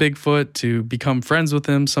find the Bigfoot to become friends with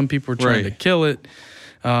him. Some people are trying to kill it.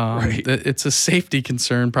 It's a safety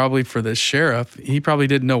concern probably for the sheriff. He probably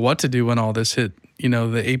didn't know what to do when all this hit. You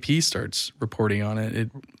know, the AP starts reporting on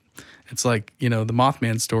it. It's like, you know, the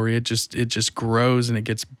Mothman story. It just grows and it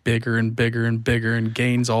gets bigger and bigger and bigger and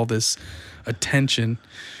gains all this attention.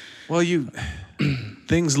 Well,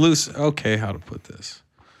 things loose. Okay, how to put this?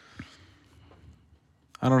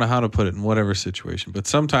 I don't know how to put it in whatever situation, but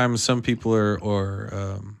sometimes some people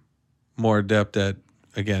are more adept at,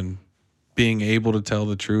 again, being able to tell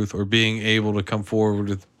the truth or being able to come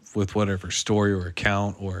forward with whatever story or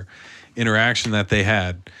account or interaction that they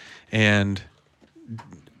had. And,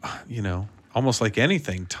 you know, almost like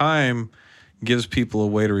anything, time gives people a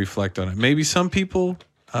way to reflect on it. Maybe some people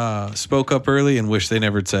spoke up early and wish they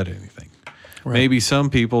never had said anything. Right. Maybe some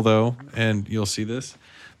people, though, and you'll see this,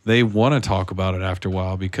 they want to talk about it after a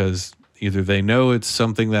while because either they know it's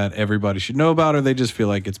something that everybody should know about, or they just feel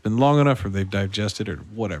like it's been long enough, or they've digested it, or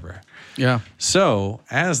whatever. Yeah. So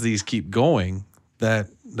as these keep going, that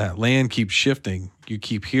land keeps shifting. You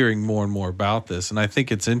keep hearing more and more about this. And I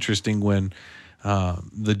think it's interesting when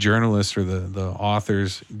the journalists or the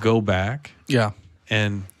authors go back. Yeah.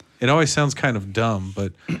 And it always sounds kind of dumb,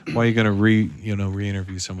 but why are you going to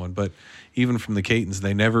re-interview someone? But even from the Catons,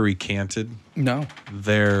 they never recanted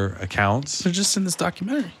their accounts. They're just in this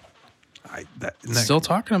documentary. Still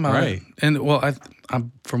talking about it. And well,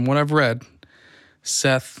 I'm from what I've read,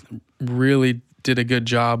 Seth really did a good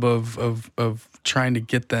job of trying to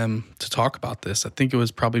get them to talk about this. I think it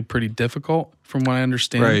was probably pretty difficult, from what I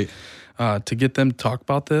understand, to get them to talk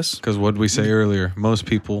about this. Because what did we say earlier? Most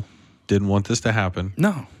people didn't want this to happen.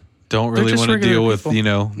 No. Don't really want to deal with,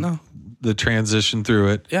 the transition through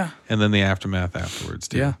it. Yeah. And then the aftermath afterwards,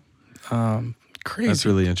 too. Yeah. Crazy. That's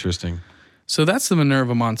really interesting. So that's the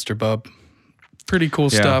Minerva monster, bub. Pretty cool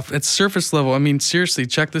stuff. It's surface level. I mean, seriously,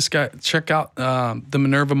 check out the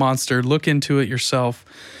Minerva monster. Look into it yourself.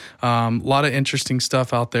 A lot of interesting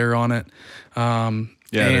stuff out there on it.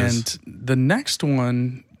 And the next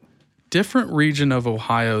one, different region of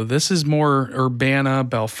Ohio. This is more Urbana,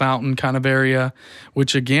 Bellefontaine kind of area,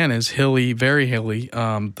 which again is hilly, very hilly.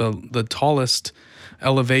 The tallest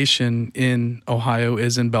elevation in Ohio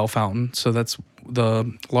is in Bellefontaine, so that's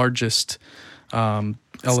the largest elevation.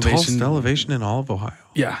 Tallest elevation in all of Ohio.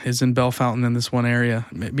 Yeah, is in Bellefontaine in this one area.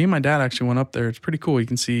 Me and my dad actually went up there. It's pretty cool. You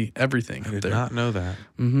can see everything up there. I did not know that.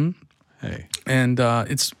 Mm-hmm. Hey. And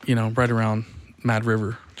it's, right around Mad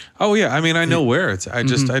River. Oh, yeah. I mean, I know where it's. I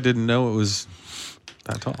didn't know it was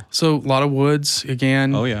that tall. So a lot of woods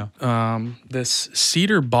again. Oh, yeah. This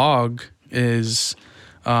Cedar Bog was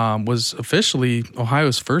officially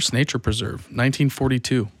Ohio's first nature preserve,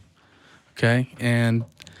 1942. Okay, and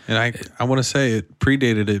I want to say it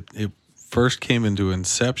predated it. It first came into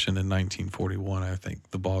inception in 1941, I think,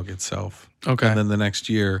 the bog itself. Okay. And then the next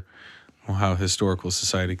year, Ohio Historical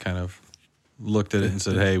Society kind of looked at it and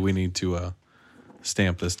said, hey, we need to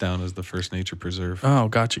stamp this down as the first nature preserve. Oh,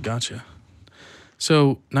 gotcha. So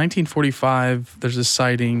 1945, there's a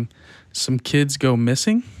sighting. Some kids go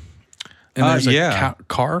missing, and there's a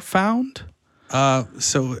car found.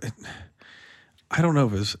 So I don't know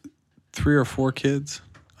if it was 3 or 4 kids.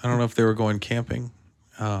 I don't know if they were going camping.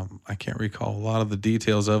 I can't recall a lot of the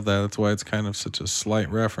details of that. That's why it's kind of such a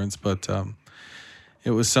slight reference, but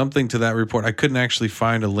it was something to that report. I couldn't actually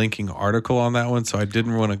find a linking article on that one, so I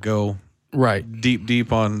didn't want to go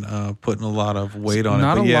deep on putting a lot of weight on it.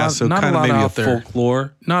 But so kind of maybe a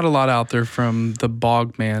folklore. Not a lot out there from the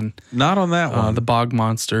bog man. Not on that one. The bog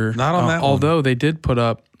monster. Not on that one. Although they did put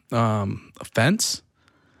up a fence.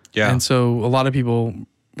 Yeah. And so a lot of people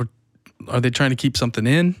are they trying to keep something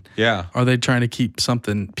in? Yeah. Are they trying to keep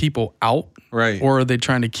people out? Right. Or are they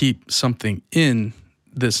trying to keep something in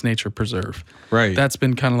this nature preserve? Right. That's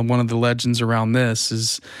been kind of one of the legends around this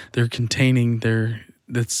is they're containing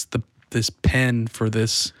this pen for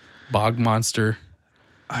this bog monster.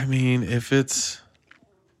 I mean, this is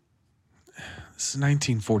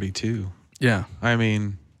 1942. Yeah. I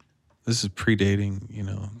mean, this is predating,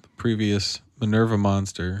 the previous Minerva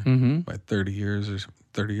monster by 30 years or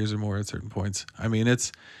more at certain points. I mean,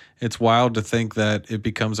 it's wild to think that it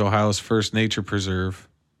becomes Ohio's first nature preserve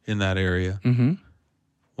in that area. Mm-hmm.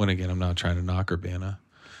 When again, I'm not trying to knock Urbana,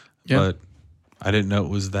 but I didn't know it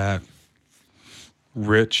was that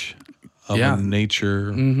rich of a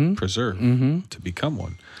nature preserve to become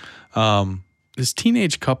one. This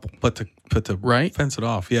teenage couple, but to fence it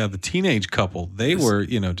off, the teenage couple, they were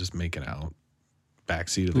just making out.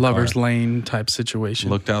 Backseat of the Lover's car. Lane type situation.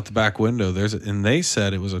 Looked out the back window. And they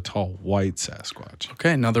said it was a tall white Sasquatch.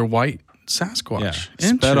 Okay, another white Sasquatch.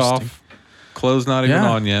 Yeah. Sped off. Clothes not even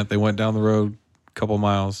on yet. They went down the road a couple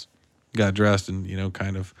miles, got dressed, and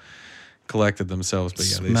kind of collected themselves. But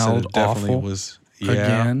they said it definitely was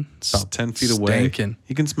again about 10 feet away.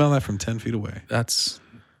 You can smell that from 10 feet away. That's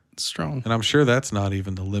strong. And I'm sure that's not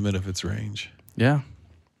even the limit of its range. Yeah.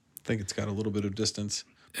 I think it's got a little bit of distance.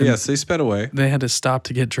 Yes, they sped away. They had to stop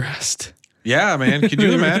to get dressed. Yeah, man. Could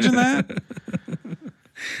you imagine that?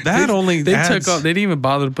 They took off. They didn't even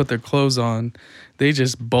bother to put their clothes on. They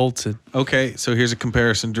just bolted. Okay, so here's a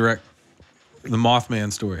comparison. The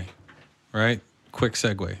Mothman story, right? Quick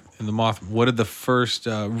segue. In the what did the first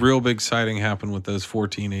real big sighting happen with those 4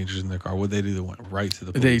 teenagers in their car? What did they do? They went right to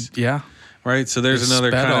the police. Right? So there's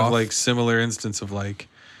another kind of like similar instance of like,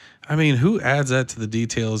 I mean, who adds that to the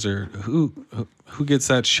details, or who gets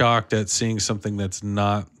that shocked at seeing something that's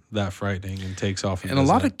not that frightening and takes off? And a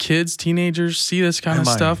lot of kids, teenagers see this kind of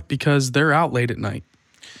stuff because they're out late at night.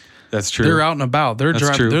 That's true. They're out and about. They're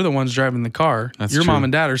driving. They're the ones driving the car. Your mom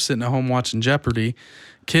and dad are sitting at home watching Jeopardy.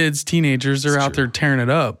 Kids, teenagers, they're out there tearing it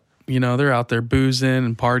up. They're out there boozing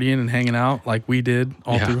and partying and hanging out like we did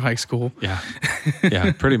all through high school. Yeah.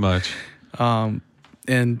 Yeah, pretty much. And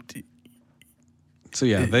so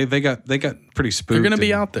they got pretty spooked. They're going to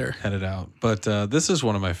be out there, headed out. But this is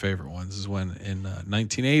one of my favorite ones. This is when in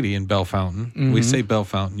 1980 in Bellefontaine, we say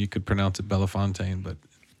Bellefontaine. You could pronounce it Bellefontaine, but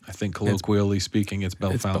I think colloquially speaking, it's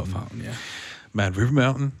Bellefontaine. It's Bellefontaine, yeah. Mad River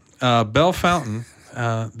Mountain, Bellefontaine.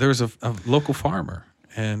 There's a local farmer,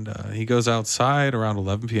 and he goes outside around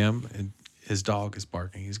 11 p.m. and his dog is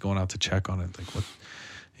barking. He's going out to check on it. Like what?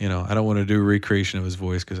 I don't want to do a recreation of his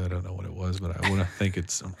voice because I don't know what it was, but I want to think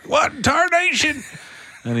it's what tarnation.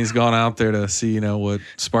 And he's gone out there to see, what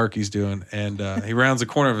Sparky's doing. And he rounds the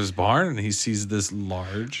corner of his barn and he sees this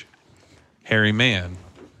large hairy man.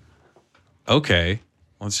 Okay,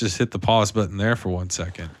 let's just hit the pause button there for 1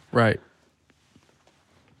 second. Right.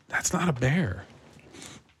 That's not a bear.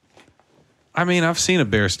 I mean, I've seen a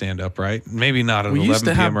bear stand upright. Maybe not at 11 p.m. We used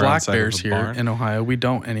to have black bears here here in Ohio. We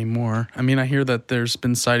don't anymore. I mean, I hear that there's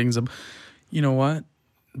been sightings of, you know what?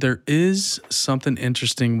 There is something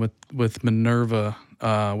interesting with Minerva,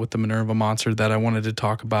 with the Minerva monster that I wanted to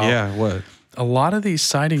talk about. Yeah, what? A lot of these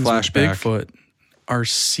sightings Flashback. with Bigfoot are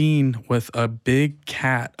seen with a big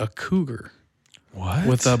cat, a cougar. What?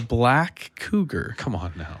 With a black cougar. Come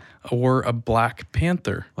on now. Or a black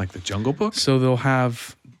panther. Like the Jungle Book? So they'll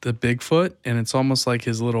have the Bigfoot, and it's almost like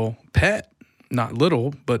his little pet. Not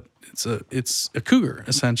little, but it's a cougar,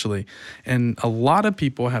 essentially. And a lot of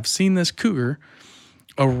people have seen this cougar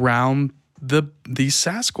around the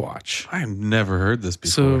Sasquatch. I have never heard this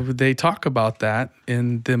before. So they talk about that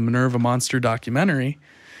in the Minerva Monster documentary.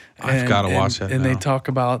 I've got to watch that And now. they talk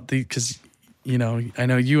about because, you know, I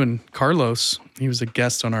know you and Carlos, he was a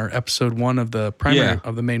guest on our episode 1 of the primary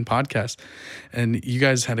of the main podcast. And you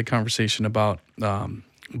guys had a conversation about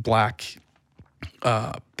black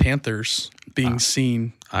panthers being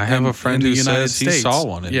seen. I have a friend who says he States. saw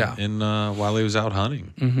one in while he was out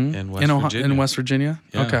hunting in West Virginia. In West Virginia?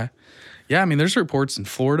 Yeah. Okay. Yeah, I mean, there's reports in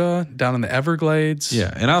Florida, down in the Everglades.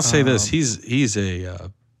 Yeah, and I'll say this: he's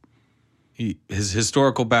his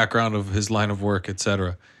historical background of his line of work,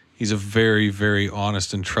 etc. He's a very, very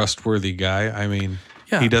honest and trustworthy guy. I mean,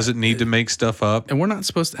 he doesn't need to make stuff up. And we're not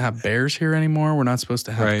supposed to have bears here anymore. We're not supposed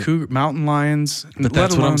to have mountain lions. But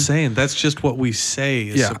that's what I'm saying. That's just what we say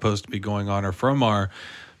is supposed to be going on, or from our,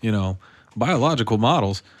 biological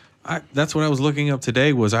models. That's what I was looking up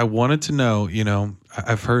today. Was I wanted to know.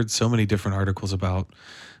 I've heard so many different articles about.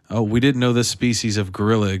 Oh, we didn't know this species of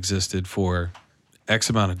gorilla existed for X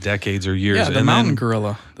amount of decades or years. Yeah, the mountain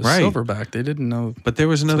gorilla, the silverback. They didn't know. But there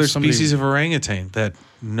was another species of orangutan that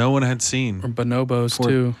no one had seen. Or bonobos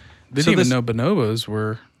too. They didn't even know bonobos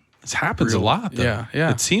were. This happens a lot, though.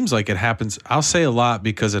 Yeah. It seems like it happens. I'll say a lot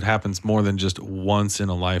because it happens more than just once in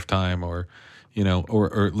a lifetime, or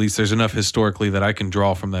at least there's enough historically that I can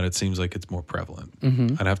draw from that. It seems like it's more prevalent.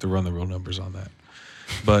 Mm-hmm. I'd have to run the real numbers on that.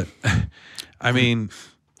 But I mean,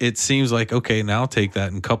 it seems like, okay, now take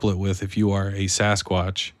that and couple it with if you are a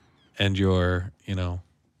Sasquatch and you're,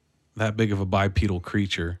 that big of a bipedal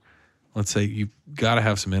creature, let's say you've got to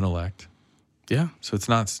have some intellect. Yeah. So it's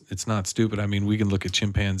not stupid. I mean, we can look at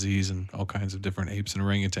chimpanzees and all kinds of different apes and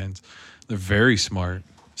orangutans. They're very smart.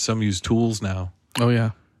 Some use tools now. Oh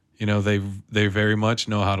yeah. They very much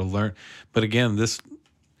know how to learn. But again,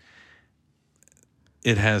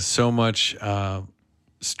 it has so much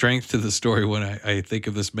strength to the story when I think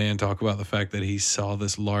of this man talk about the fact that he saw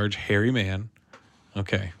this large hairy man.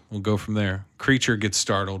 Okay, we'll go from there. Creature gets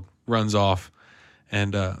startled, runs off,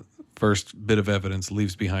 and first bit of evidence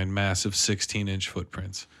leaves behind massive 16-inch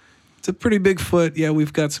footprints. It's a pretty big foot. Yeah,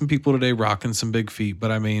 we've got some people today rocking some big feet,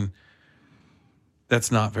 but I mean,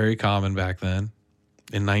 that's not very common back then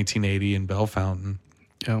in 1980 in Bellefontaine.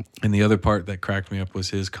 Yeah. And the other part that cracked me up was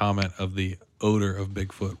his comment of the odor of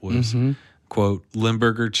Bigfoot was, quote,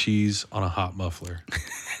 Limburger cheese on a hot muffler.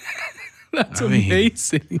 That's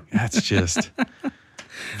amazing. That's just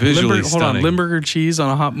visually stunning. Hold on, Limburger cheese on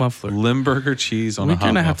a hot muffler. Limburger cheese on a hot muffler.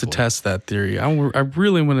 We're going to have to test that theory. I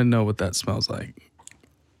really want to know what that smells like.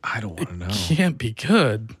 I don't want to know. It can't be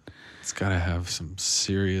good. It's got to have some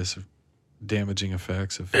serious damaging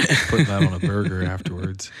effects of putting that on a burger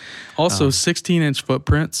afterwards. Also, 16-inch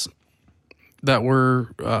footprints that were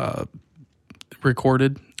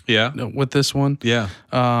recorded. Yeah. With this one. Yeah.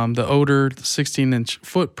 The odor, the 16-inch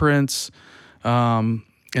footprints, and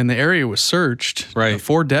the area was searched. Right.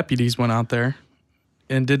 4 deputies went out there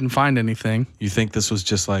and didn't find anything. You think this was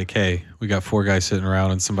just like, hey, we got 4 guys sitting around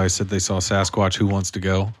and somebody said they saw Sasquatch, who wants to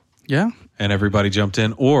go? Yeah. And everybody jumped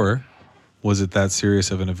in? Or was it that serious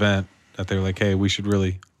of an event that they were like, hey, we should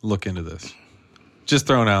really look into this? Just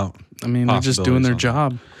throwing out. I mean, they're just doing their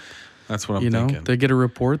job. That's what I'm thinking. They get a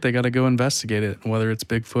report, they got to go investigate it, whether it's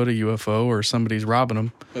Bigfoot, a UFO, or somebody's robbing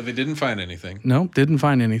them. But they didn't find anything. Nope, didn't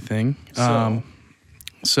find anything.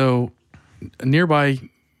 So nearby,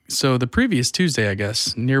 the previous Tuesday, I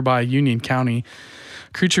guess, nearby Union County,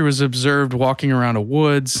 creature was observed walking around a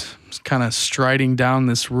woods, kind of striding down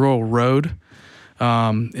this rural road.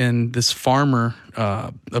 And this farmer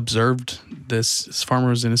observed this. This farmer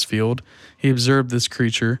was in his field. He observed this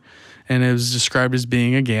creature, and it was described as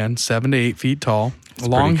being, again, 7 to 8 feet tall,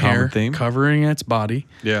 long hair covering its body.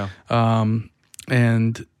 Yeah.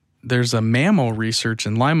 And there's a mammal researcher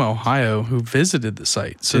in Lima, Ohio, who visited the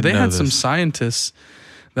site. So they had some scientists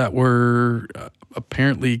that were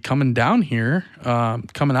apparently coming down here,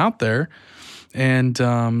 coming out there. And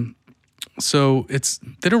so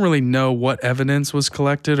they don't really know what evidence was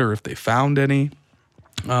collected or if they found any.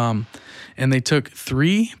 And they took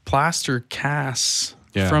 3 plaster casts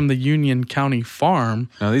from the Union County farm.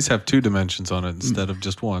 Now, these have 2 dimensions on it instead of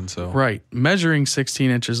just 1. So right, measuring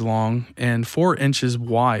 16 inches long and 4 inches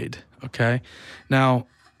wide. Okay. Now,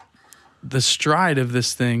 the stride of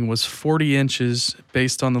this thing was 40 inches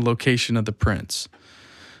based on the location of the prints.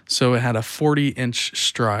 So it had a 40-inch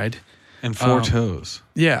stride. And 4 toes.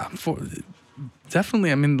 Yeah.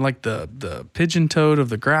 Definitely, I mean, like the pigeon-toed of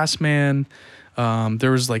the Grassman.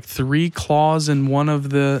 There was like 3 claws in one of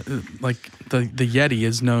the, like the Yeti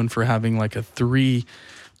is known for having like a 3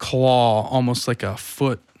 claw, almost like a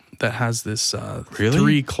foot that has this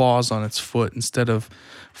 3 claws on its foot instead of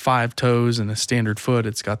 5 toes and a standard foot.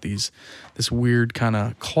 It's got this weird kind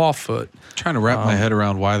of claw foot. I'm trying to wrap my head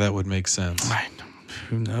around why that would make sense.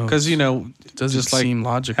 Who knows? Because, it doesn't just seem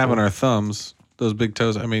logical. Having our thumbs, those big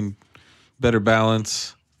toes, I mean, better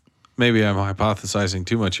balance. Maybe I'm hypothesizing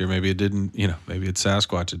too much here. Maybe it didn't, maybe it's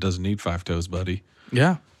Sasquatch. It doesn't need 5 toes, buddy.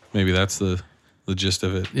 Yeah. Maybe that's the gist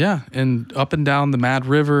of it. Yeah. And up and down the Mad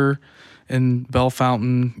River in Bell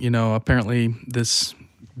Fountain, apparently this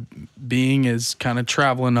being is kind of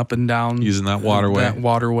traveling up and down. Using that waterway. That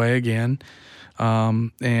waterway again.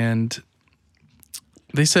 And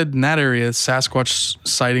they said in that area, Sasquatch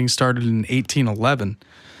sightings started in 1811.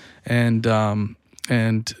 And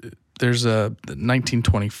there's a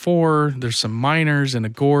 1924, there's some miners in a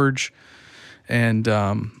gorge. And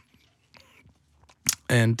I'm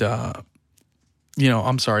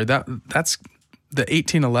sorry, that's the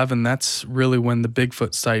 1811, that's really when the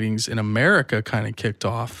Bigfoot sightings in America kind of kicked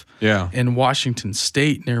off. Yeah. In Washington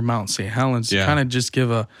State near Mount St. Helens, to kind of just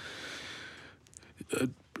give a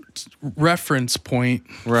reference point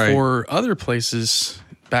for other places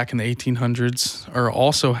back in the 1800s are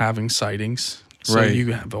also having sightings. So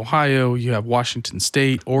you have Ohio, you have Washington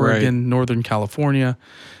State, Oregon, Northern California.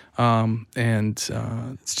 And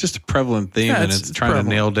it's just a prevalent theme, and it's trying to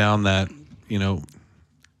nail down that,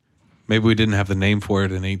 maybe we didn't have the name for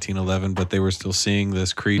it in 1811, but they were still seeing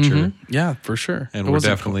this creature. Mm-hmm. Yeah, for sure. And we're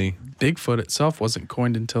definitely... Bigfoot itself wasn't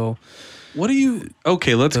coined until...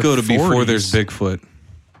 Okay, let's go to 40s. Before there's Bigfoot.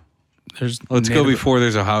 Let's go before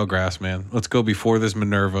there's Ohio Grassman. Let's go before there's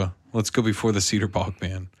Minerva. Let's go before the Cedar Bog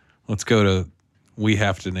Man. Let's go to... We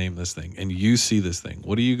have to name this thing. And you see this thing.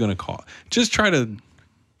 What are you going to call it? Just try to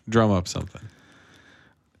drum up something.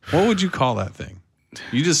 What would you call that thing?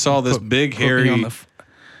 You just saw this big, hairy...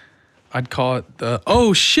 I'd call it the...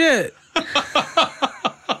 Oh, shit!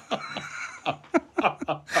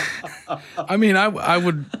 I mean, I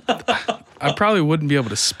probably wouldn't be able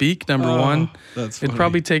to speak, number one. That's funny. It'd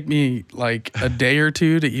probably take me like a day or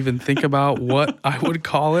 2 to even think about what I would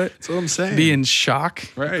call it. That's what I'm saying. Be in shock.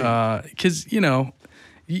 Right. Because,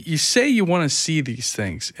 you say you want to see these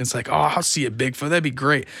things. It's like, oh, I'll see a Bigfoot. That'd be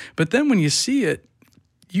great. But then when you see it,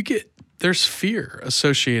 there's fear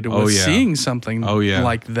associated with seeing something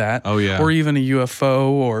like that. Oh, yeah. Or even a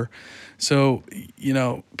UFO. So,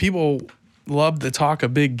 people love to talk a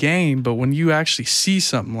big game, but when you actually see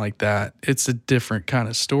something like that, it's a different kind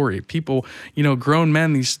of story. People, grown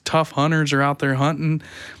men, these tough hunters are out there hunting,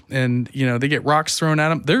 and, they get rocks thrown at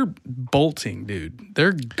them. They're bolting, dude.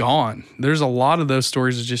 They're gone. There's a lot of those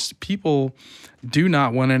stories of just people do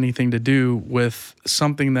not want anything to do with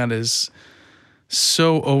something that is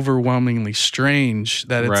so overwhelmingly strange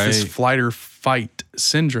that it's this flight or fight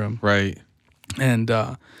syndrome. Right. And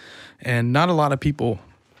not a lot of people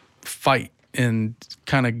fight and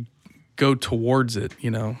kind of go towards it.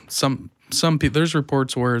 Some people, there's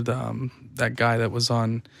reports where that guy that was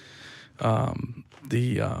on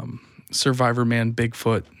the Survivor Man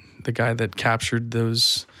Bigfoot, the guy that captured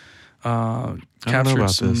those captured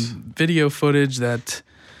some video footage that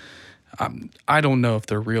I don't know if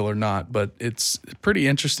they're real or not, but it's pretty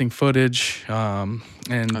interesting footage, and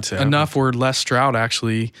enough where Les Stroud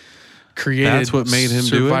actually created. That's what made him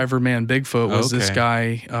Survivor Man Bigfoot was this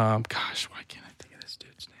guy. Gosh, why can't I think of this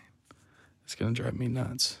dude's name? It's gonna drive me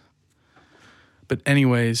nuts. But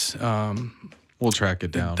anyways, we'll track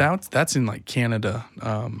it down. That's in like Canada.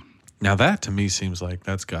 Now that to me seems like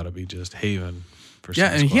that's got to be just haven for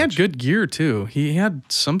Sasquatch. And he had good gear too. He had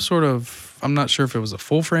some sort of, I'm not sure if it was a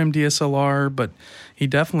full frame DSLR, but he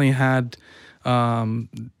definitely had,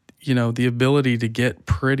 the ability to get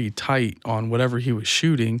pretty tight on whatever he was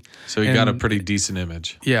shooting. So he got a pretty decent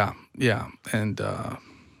image. Yeah. And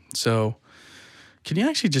so can you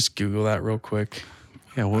actually just Google that real quick?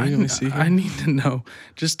 Yeah, what are you going to see here? I need to know.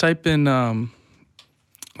 Just type in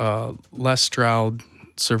Les Stroud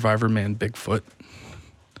Survivor Man Bigfoot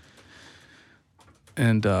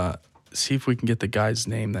and see if we can get the guy's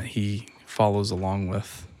name that he follows along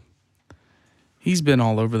with. He's been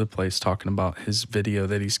all over the place talking about his video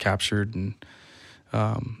that he's captured, and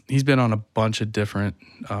he's been on a bunch of different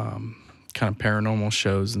kind of paranormal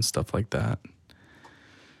shows and stuff like that.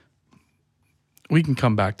 We can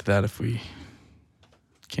come back to that if we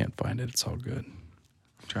can't find it. It's all good.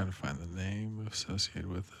 I'm trying to find the name associated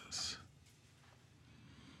with this.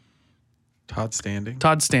 Todd Standing?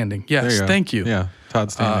 Todd Standing. Yes, thank you. Yeah,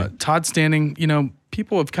 Todd Standing. Todd Standing, you know,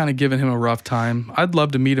 people have kind of given him a rough time. I'd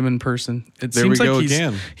love to meet him in person. It seems like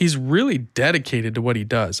he's really dedicated to what he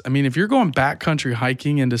does. I mean, if you're going backcountry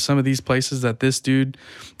hiking into some of these places that this dude,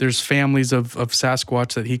 there's families of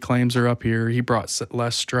Sasquatch that he claims are up here. He brought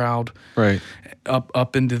Les Stroud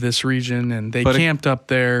up into this region, and they camped up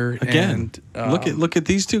there. Again, and, look at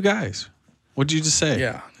these two guys. What'd you just say?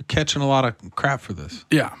 Yeah. They're catching a lot of crap for this.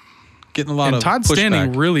 Yeah. Getting a lot of Todd pushback.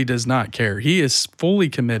 Standing really does not care. He is fully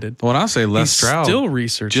committed. When I say Les Stroud, still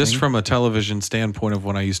researching. Just from a television standpoint of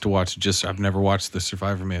when I used to watch, I've never watched the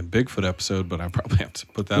Survivor Man Bigfoot episode, but I probably have to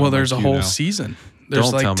put that on. Well, there's a whole season.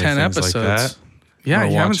 There's like 10 episodes. Like that. Yeah,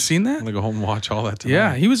 you haven't seen that? I'm going to go home and watch all that tonight.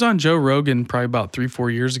 Yeah, he was on Joe Rogan probably about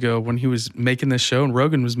 3-4 years ago when he was making this show, and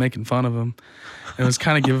Rogan was making fun of him. And was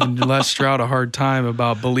kind of giving Les Stroud a hard time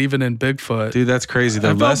about believing in Bigfoot. Dude, that's crazy.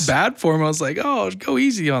 I felt bad for him. I was like, oh, go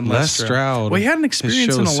easy on Les Stroud. Well, he had an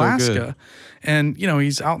experience in Alaska. And, you know,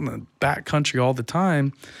 he's out in the back country all the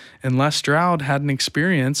time. And Les Stroud had an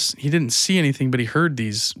experience. He didn't see anything, but he heard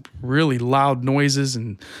these really loud noises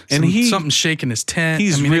and something shaking his tent.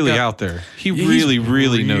 He's really out there. He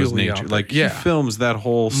really knows nature. Like, he films that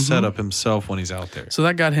whole setup himself when he's out there. So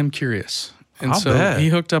that got him curious. And he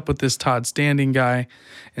hooked up with this Todd Standing guy,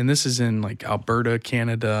 and this is in like Alberta,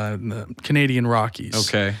 Canada, and the Canadian Rockies.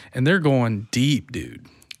 Okay. And they're going deep, dude.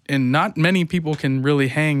 And not many people can really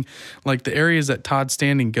hang like the areas that Todd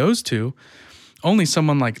Standing goes to. Only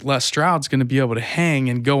someone like Les Stroud's going to be able to hang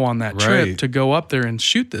and go on that trip to go up there and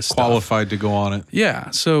shoot this stuff. Qualified to go on it.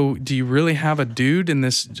 Yeah. So do you really have a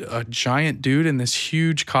giant dude in this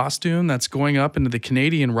huge costume that's going up into the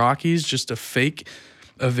Canadian Rockies just to fake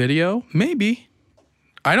a video? Maybe.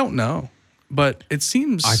 I don't know. But it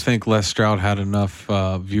seems... I think Les Stroud had enough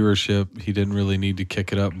viewership. He didn't really need to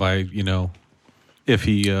kick it up by, you know, if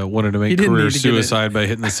he wanted to make career suicide by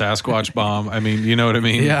hitting the Sasquatch bomb. I mean, you know what I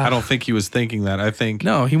mean? Yeah. I don't think he was thinking that. I think...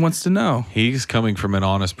 No, he wants to know. He's coming from an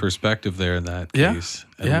honest perspective there in that case.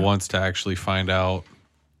 And wants to actually find out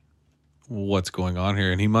what's going on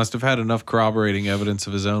here. And he must have had enough corroborating evidence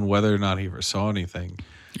of his own whether or not he ever saw anything.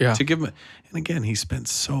 Yeah. To give him... And again, he spent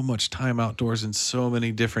so much time outdoors in so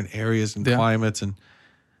many different areas and climates, and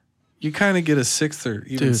you kind of get a sixth or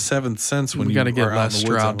even seventh sense when you got to get Les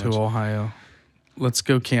Stroud to Ohio. Let's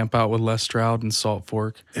go camp out with Les Stroud in Salt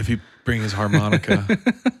Fork. If you bring his harmonica,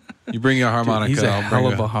 you bring your harmonica. Dude, he's a hell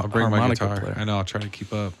of a I'll bring my guitar. Player. I know. I'll try to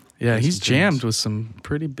keep up. Yeah, he's jammed with some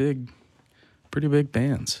pretty big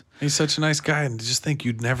bands. He's such a nice guy, and just think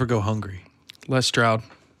you'd never go hungry. Les Stroud,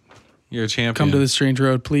 you're a champion. Come to the Strange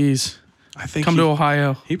Road, please. I think come to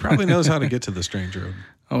Ohio. He probably knows how to get to the Strange Road.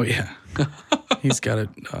 Oh yeah, he's got it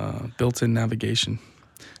built-in navigation.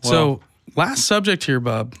 Well, so last subject here,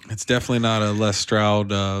 Bub. It's definitely not a Les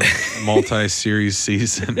Stroud multi-series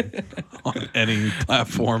season on any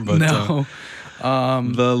platform, but no.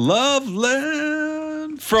 The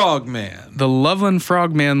Loveland Frogman. The Loveland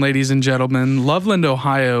Frogman, ladies and gentlemen. Loveland,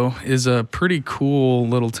 Ohio is a pretty cool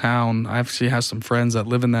little town. I actually have some friends that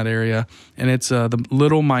live in that area, and it's the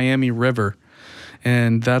Little Miami River.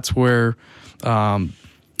 And that's where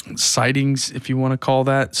sightings, if you want to call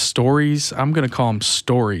that, stories. I'm going to call them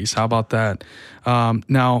stories. How about that?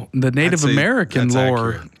 Now, the Native American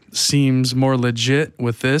lore seems more legit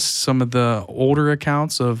with this. Some of the older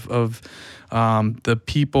accounts of the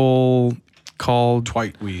people called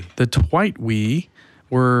Twitewee. The Twitewee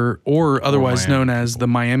or otherwise known as the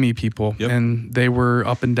Miami people. Yep. And they were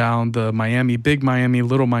up and down the Miami, Big Miami,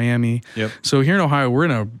 Little Miami. Yep. So here in Ohio, we're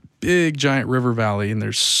in a big giant river valley, and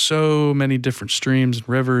there's so many different streams and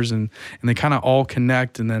rivers, and they kind of all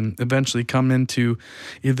connect and then eventually come into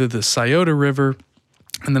either the Scioto River,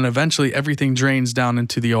 and then eventually everything drains down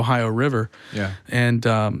into the Ohio River. Yeah.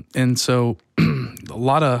 And so a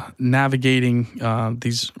lot of navigating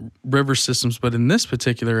these river systems, but in this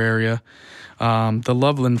particular area, the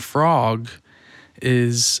Loveland frog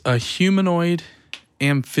is a humanoid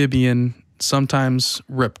amphibian, sometimes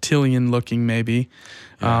reptilian looking maybe,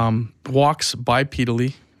 walks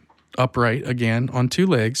bipedally, upright again, on two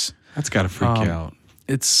legs. That's got to freak you out.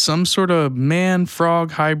 It's some sort of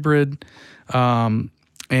man-frog hybrid.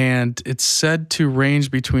 and it's said to range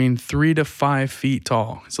between 3 to 5 feet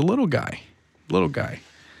tall. It's a little guy.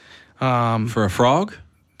 For a frog?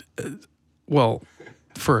 Well,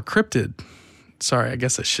 for a cryptid. Sorry, I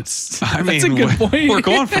guess I should. That's a good point. We're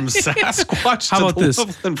going from Sasquatch to the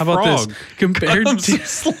Loveland frog. Compared to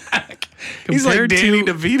slack. He's like Danny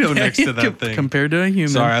DeVito next to that thing. Compared to a human.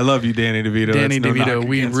 Sorry, I love you, Danny DeVito. Danny DeVito,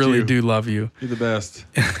 we really do love you. You're the best.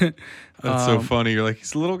 That's so funny. You're like,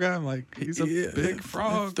 he's a little guy. I'm like, he's a big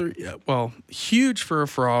frog. Well, huge for a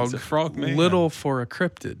frog. He's a frog man. Little for a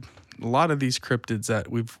cryptid. A lot of these cryptids that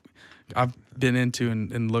I've been into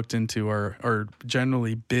and looked into are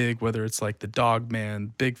generally big, whether it's like the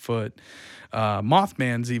Dogman, Bigfoot,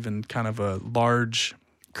 Mothman's even kind of a large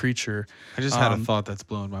creature. I just had a thought that's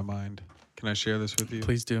blowing my mind. Can I share this with you?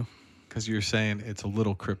 Please do. Because you're saying it's a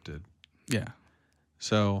little cryptid. Yeah.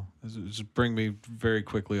 So just bring me very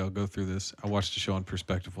quickly. I'll go through this. I watched a show on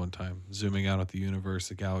Perspective one time, zooming out at the universe,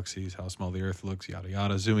 the galaxies, how small the Earth looks, yada,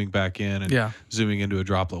 yada, zooming back in and zooming into a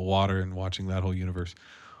droplet of water and watching that whole universe.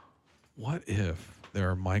 What if there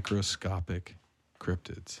are microscopic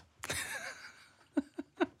cryptids?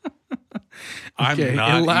 I'm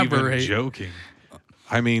not even joking.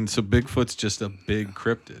 I mean, so Bigfoot's just a big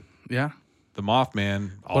cryptid. Yeah. The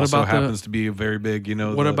Mothman also happens to be a very big,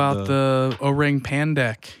 What about the orang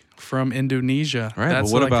pendek from Indonesia? Right,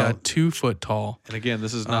 that's but what like about, a 2 foot tall. And again,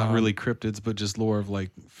 this is not really cryptids, but just lore of like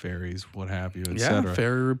fairies, what have you, etc. Yeah,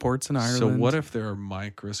 fairy reports in Ireland. So what if there are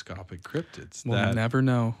microscopic cryptids? We'll never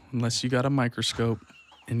know unless you got a microscope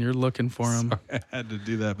and you're looking for them. Sorry, I had to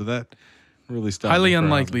do that, but that really stopped. Highly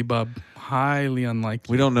unlikely, bub. Highly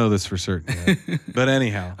unlikely. We don't know this for certain yet. But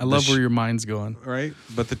anyhow. I love where your mind's going. Right?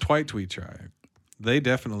 But the Twite tribe, they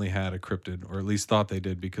definitely had a cryptid, or at least thought they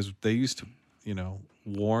did, because they used to,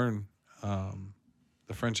 warn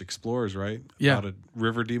the French explorers, right? Yeah. About a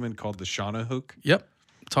river demon called the Shanahook. Yep.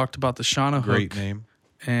 Talked about the Shanahook. Great name.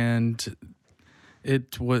 And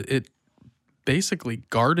it basically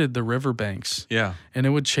guarded the riverbanks. Yeah. And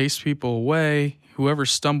it would chase people away, whoever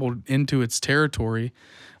stumbled into its territory.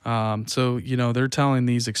 So, they're telling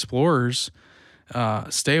these explorers,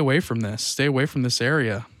 stay away from this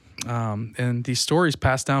area. And these stories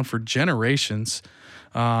passed down for generations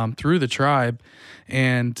through the tribe.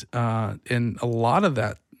 And a lot of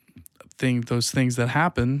those things that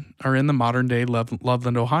happen are in the modern day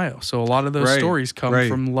Loveland, Ohio. So a lot of those stories come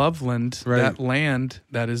from Loveland, that land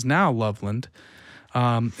that is now Loveland.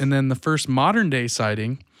 And then the first modern day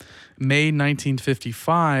sighting, May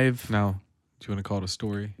 1955. Now, do you want to call it a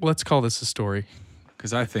story? Let's call this a story.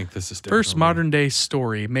 Because I think this is first modern day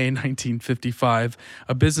story, May 1955.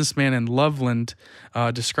 A businessman in Loveland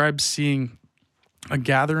describes seeing a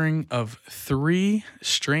gathering of 3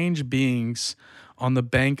 strange beings on the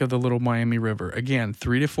bank of the Little Miami River. Again,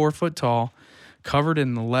 3 to 4 foot tall, covered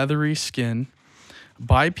in leathery skin,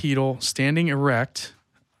 bipedal, standing erect,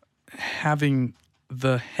 having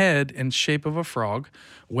the head and shape of a frog,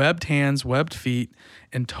 webbed hands, webbed feet,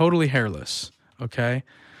 and totally hairless. Okay?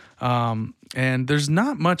 And there's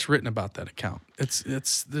not much written about that account.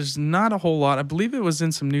 There's not a whole lot. I believe it was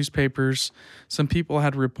in some newspapers. Some people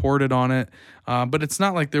had reported on it, but it's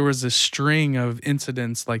not like there was a string of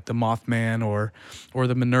incidents like the Mothman or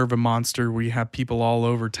the Minerva monster. We have people all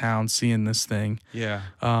over town seeing this thing. Yeah.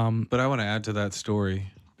 But I want to add to that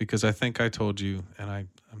story because I think I told you, and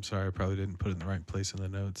I'm sorry, I probably didn't put it in the right place in the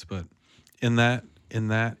notes, but in that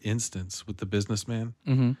instance with the businessman,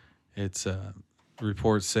 it's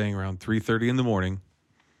reports saying around 3:30 in the morning,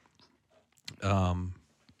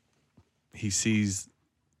 he sees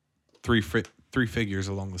three figures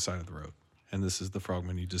along the side of the road. And this is the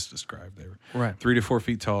frogmen you just described. They were 3 to 4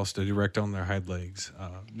 feet tall, stood erect on their hind legs,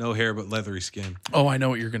 no hair but leathery skin. Oh, I know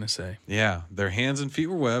what you're going to say. Yeah. Their hands and feet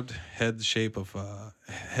were webbed. Head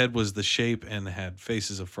was the shape and had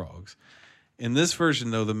faces of frogs. In this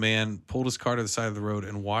version, though, the man pulled his car to the side of the road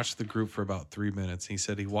and watched the group for about 3 minutes. He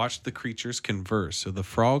said he watched the creatures converse. So the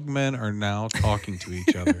frogmen are now talking to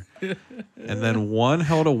each other. And then one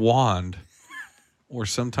held a wand, or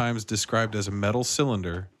sometimes described as a metal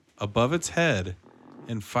cylinder, above its head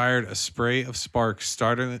and fired a spray of sparks,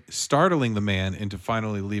 startling the man into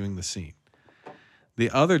finally leaving the scene.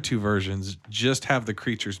 The other 2 versions just have the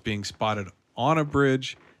creatures being spotted on a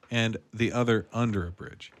bridge and the other under a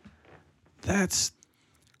bridge. That's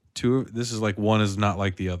 2. This is like one is not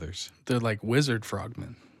like the others. They're like wizard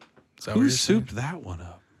frogmen. Who souped that one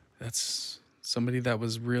up? That's somebody that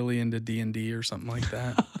was really into D&D or something like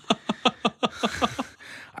that.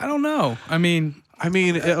 I don't know. I mean,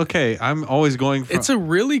 okay. I'm always going for. It's a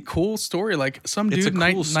really cool story. Like some dude in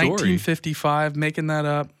 1955 making that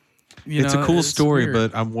up. It's a cool story,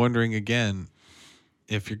 weird. But I'm wondering again,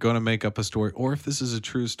 if you're going to make up a story or if this is a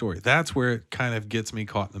true story. That's where it kind of gets me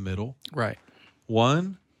caught in the middle. Right.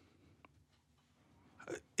 One,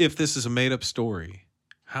 if this is a made up story,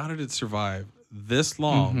 how did it survive this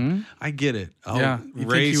long? Mm-hmm. I get it. Oh, yeah.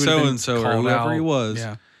 Ray so-and-so or whoever out. he was.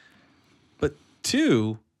 Yeah. But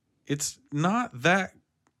two, it's not that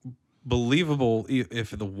believable. If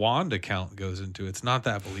the wand account goes into it, it's not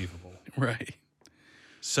that believable. Right.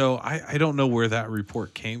 So I don't know where that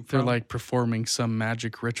report came from. They're like performing some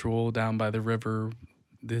magic ritual down by the river.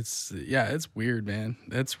 It's weird, man.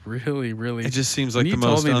 That's really, really. It just seems like the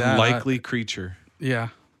most unlikely creature. Yeah.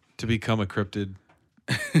 To become a cryptid,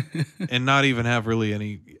 and not even have really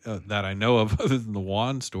any that I know of other than the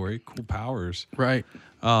wand story. Cool powers, right?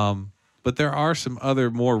 But there are some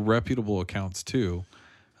other more reputable accounts too.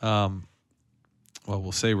 Well,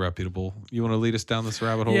 we'll say reputable. You want to lead us down this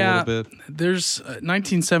rabbit hole a little bit? There's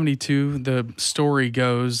 1972. The story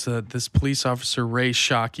goes that this police officer, Ray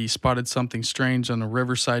Shockey, spotted something strange on the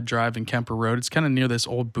Riverside Drive in Kemper Road. It's kind of near this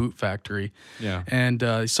old boot factory. Yeah. And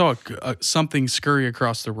he saw something scurry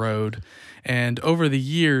across the road. And over the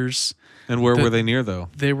years... And where were they near, though?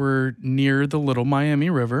 They were near the Little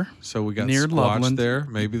Miami River. So we got near squatch Loveland. there.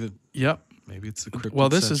 Maybe Yep. Maybe it's the cryptid. Well,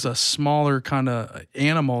 this is a smaller kind of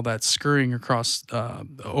animal that's scurrying across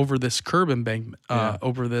over this curb embankment,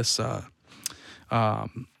 over this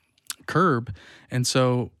curb, and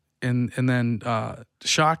so and then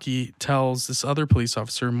Shockey tells this other police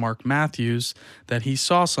officer, Mark Matthews, that he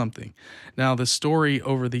saw something. Now, the story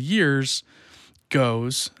over the years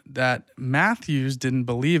goes that Matthews didn't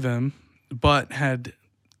believe him, but had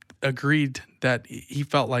agreed that he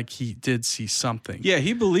felt like he did see something. Yeah,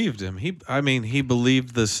 he believed him. He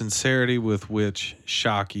believed the sincerity with which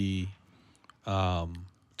Shockey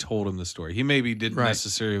told him the story. He maybe didn't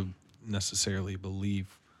necessarily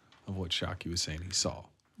believe of what Shockey was saying he saw.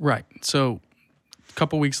 Right. So a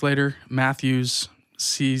couple weeks later, Matthews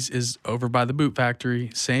is over by the boot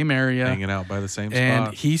factory, same area. Hanging out by the same spot.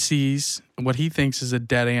 And he sees what he thinks is a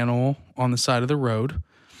dead animal on the side of the road.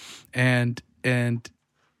 And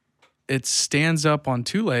it stands up on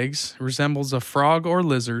two legs, resembles a frog or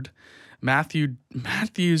lizard.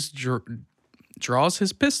 Matthews draws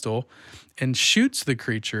his pistol and shoots the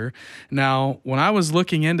creature. Now, when I was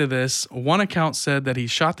looking into this, one account said that he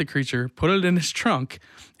shot the creature, put it in his trunk,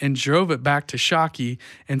 and drove it back to Shockey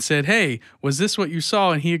and said, "Hey, was this what you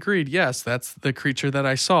saw?" And he agreed, "Yes, that's the creature that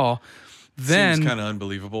I saw." Then seems kind of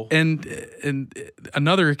unbelievable. And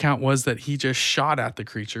another account was that he just shot at the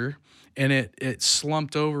creature and it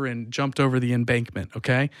slumped over and jumped over the embankment,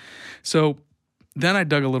 okay? So then I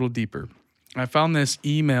dug a little deeper. I found this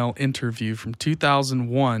email interview from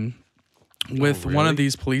 2001 with one of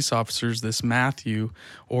these police officers, this Matthew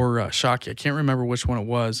or Shockey. I can't remember which one it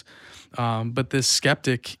was, but this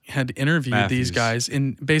skeptic had interviewed these guys,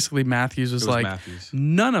 and basically Matthews was like,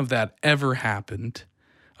 none of that ever happened.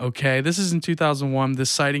 Okay, this is in 2001. This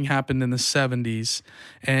sighting happened in the 70s,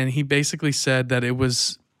 and he basically said that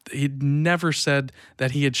he'd never said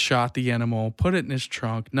that he had shot the animal, put it in his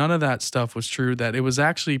trunk. None of that stuff was true, that it was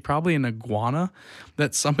actually probably an iguana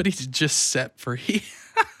that somebody just set free.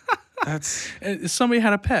 Somebody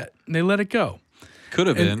had a pet, and they let it go. Could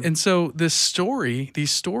have been. And so these stories get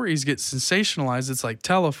sensationalized. It's like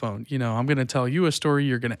telephone. You know, I'm going to tell you a story.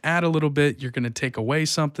 You're going to add a little bit. You're going to take away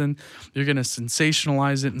something. You're going to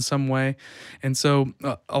sensationalize it in some way. And so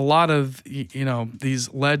a lot of,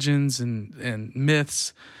 these legends and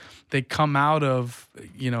myths, they come out of,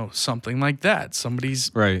 something like that. Somebody's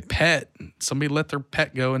pet. Somebody let their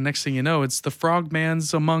pet go. And next thing you know, it's the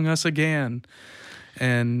frogman's among us again.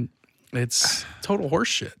 And it's total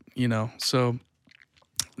horseshit, So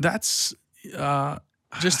that's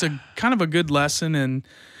just a kind of a good lesson in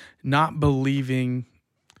not believing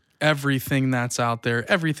everything that's out there,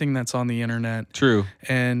 everything that's on the internet. True.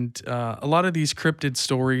 And a lot of these cryptid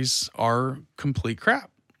stories are complete crap.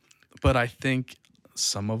 But I think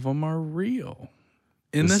some of them are real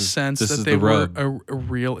in the sense that they were a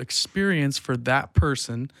real experience for that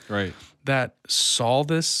person that saw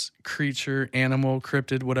this creature, animal,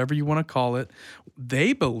 cryptid, whatever you want to call it.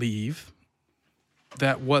 They believe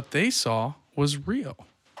that what they saw was real.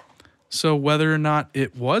 So whether or not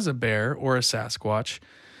it was a bear or a Sasquatch,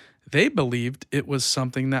 they believed it was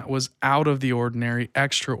something that was out of the ordinary,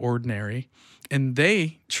 extraordinary, and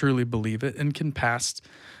they truly believe it and can pass,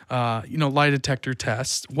 lie detector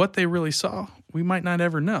tests. What they really saw, we might not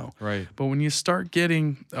ever know. Right. But when you start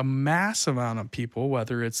getting a mass amount of people,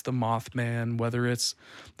 whether it's the Mothman, whether it's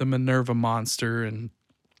the Minerva monster, and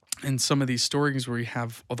in some of these stories where you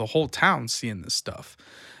have the whole town seeing this stuff.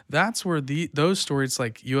 That's where those stories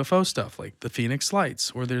like UFO stuff, like the Phoenix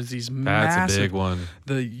Lights, where there's these massive, a big one.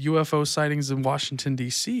 The UFO sightings in Washington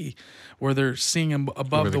D.C., where they're seeing them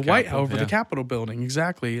above the White House, over the Capitol building.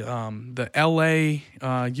 Exactly. The L.A.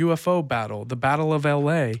 UFO battle, the Battle of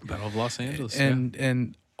L.A., Battle of Los Angeles,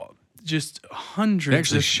 and just hundreds. They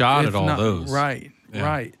actually shot at all those. Right,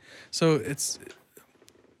 right. So it's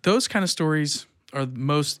those kind of stories are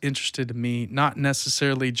most interested to me, not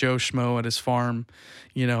necessarily Joe Schmo at his farm,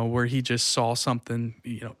 where he just saw something,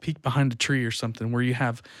 peek behind a tree or something, where you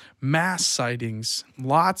have mass sightings.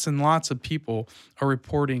 Lots and lots of people are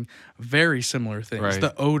reporting very similar things. Right.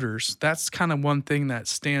 The odors, that's kind of one thing that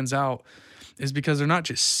stands out, is because they're not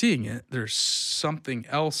just seeing it. There's something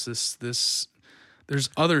else, there's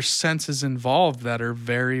other senses involved that are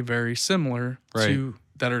very, very similar to,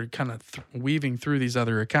 that are kind of weaving through these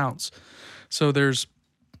other accounts. So there's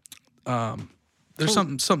something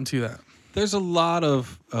to that. There's a lot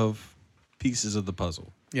of pieces of the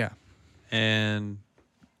puzzle. Yeah. And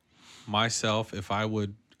myself, if I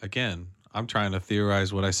would, again, I'm trying to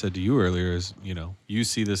theorize what I said to you earlier is, you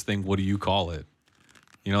see this thing, what do you call it?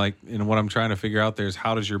 And what I'm trying to figure out there is,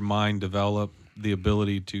 how does your mind develop the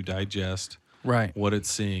ability to digest what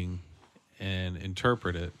it's seeing and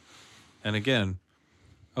interpret it? And again,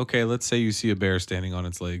 okay, let's say you see a bear standing on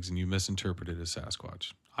its legs and you misinterpret it as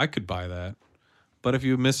Sasquatch. I could buy that. But if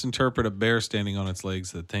you misinterpret a bear standing on its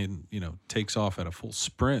legs that takes off at a full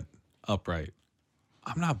sprint upright,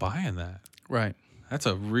 I'm not buying that. Right. That's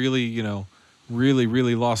a really, really,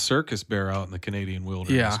 really lost circus bear out in the Canadian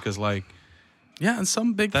wilderness. Yeah. Because and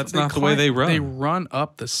some that's not the way they run. They run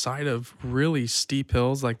up the side of really steep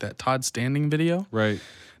hills, like that Todd Standing video. Right.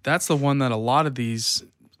 That's the one that a lot of these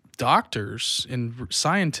doctors and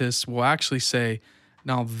scientists will actually say,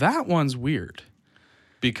 now that one's weird.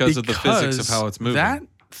 Because of the physics of how it's moving. That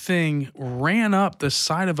thing ran up the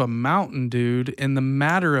side of a mountain, dude, in the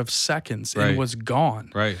matter of seconds and was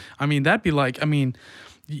gone. Right. I mean, that'd be like, you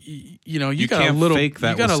got can't a little, fake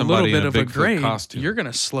that you got with a little bit in a of a Bigfoot grade, costume. You're going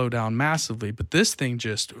to slow down massively. But this thing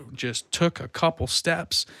just took a couple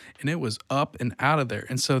steps and it was up and out of there.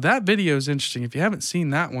 And so that video is interesting. If you haven't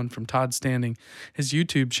seen that one from Todd Standing, his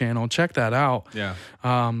YouTube channel, check that out. Yeah.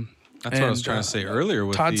 That's what I was trying to say earlier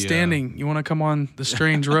with Todd Standing. You want to come on the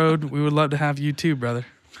Strange Road? We would love to have you too, brother.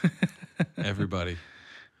 Everybody.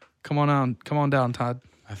 Come on down, Todd.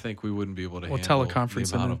 I think we wouldn't be able to handle teleconference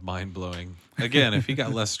the amount of mind-blowing. Again, if he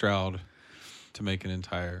got Les Stroud to make an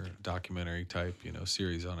entire documentary type,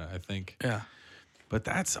 series on it, I think. Yeah. But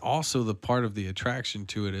that's also the part of the attraction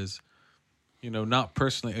to it is, not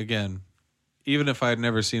personally, again, even if I had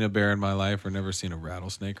never seen a bear in my life or never seen a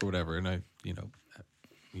rattlesnake or whatever, and I, you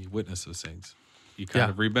witness those things, you kind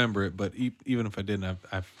of remember it. But even if I didn't,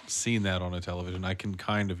 I've seen that on a television. I can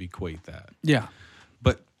kind of equate that. Yeah.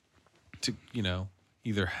 But to,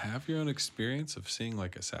 either have your own experience of seeing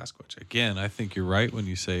like a Sasquatch. Again, I think you're right when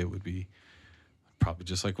you say it would be probably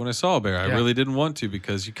just like when I saw a bear. I really didn't want to,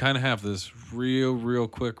 because you kind of have this real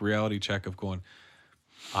quick reality check of going,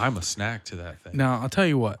 I'm a snack to that thing. Now, I'll tell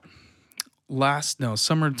you what.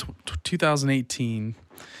 Summer 2018,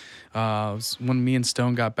 was when me and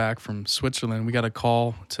Stone got back from Switzerland. We got a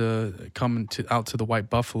call to come out to the White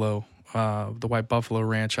Buffalo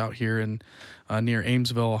Ranch out here in near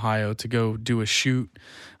Amesville, Ohio, to go do a shoot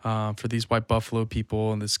for these white buffalo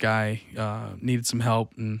people. And this guy needed some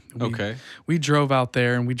help, and we drove out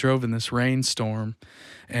there, and we drove in this rainstorm,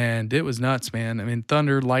 and it was nuts, man. I mean,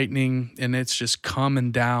 thunder, lightning, and it's just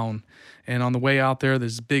coming down. And on the way out there,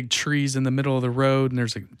 there's big trees in the middle of the road, and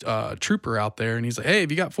there's a trooper out there, and he's like, "Hey,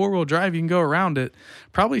 if you got 4-wheel drive, you can go around it."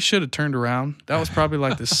 Probably should have turned around. That was probably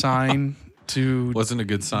like the sign to wasn't a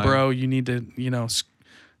good sign, bro. You need to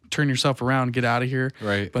turn yourself around and get out of here.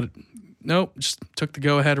 Right. But nope, just took the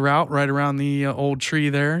go-ahead route right around the old tree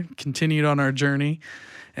there, continued on our journey,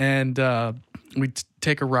 and we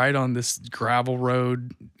take a ride on this gravel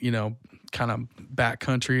road, kind of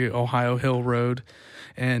backcountry Ohio Hill road,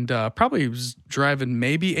 and probably was driving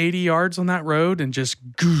maybe 80 yards on that road and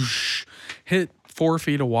just goosh, hit 4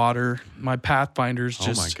 feet of water. My Pathfinder's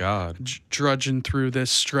just oh my God. Drudging through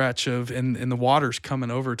this stretch and the water's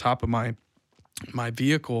coming over top of my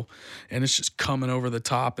vehicle, and it's just coming over the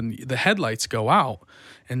top, and the headlights go out,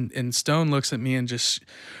 and Stone looks at me and just,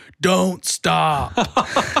 "Don't stop."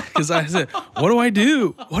 Because I said, what do I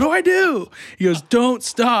do? He goes, "Don't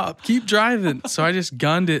stop, keep driving." So I just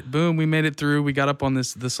gunned it. Boom, we made it through. We got up on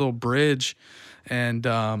this little bridge, and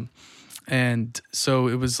so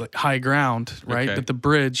it was like high ground, right? Okay. But the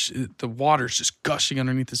bridge, the water's just gushing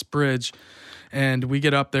underneath this bridge. And we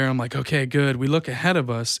get up there. I'm like, okay, good. We look ahead of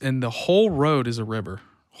us, and the whole road is a river.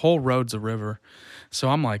 Whole road's a river. So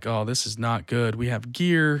I'm like, oh, this is not good. We have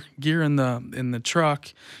gear in the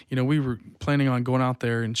truck. You know, we were planning on going out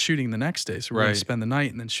there and shooting the next day. So we're going to spend the night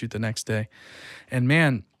and then shoot the next day. And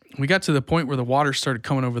man, we got to the point where the water started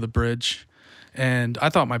coming over the bridge, and I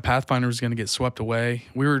thought my Pathfinder was going to get swept away.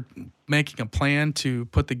 We were making a plan to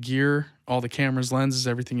put the gear, all the cameras, lenses,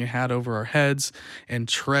 everything you had over our heads, and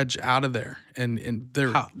trudge out of there. And there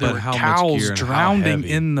were cows drowning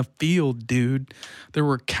in the field, dude. There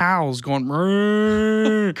were cows going,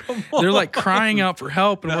 they're like crying out for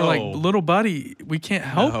help. And we're like, little buddy, we can't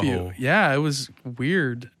help you. Yeah, it was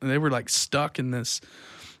weird. They were like stuck in this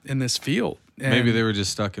field. And maybe they were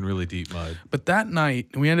just stuck in really deep mud. But that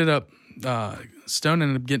night, we ended up, Stone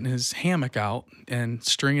ended up getting his hammock out and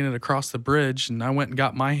stringing it across the bridge. And I went and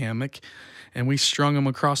got my hammock, and we strung him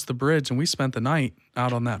across the bridge. And we spent the night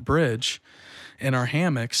out on that bridge in our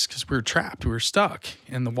hammocks because we were trapped. We were stuck.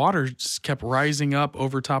 And the water just kept rising up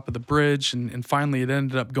over top of the bridge. And finally, it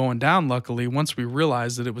ended up going down, luckily. Once we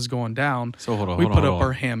realized that it was going down, so we put up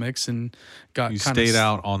our hammocks and got You stayed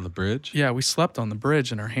out on the bridge? Yeah, we slept on the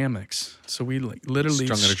bridge in our hammocks. So we like literally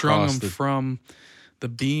strung them from the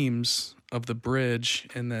beams of the bridge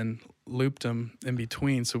and then looped them in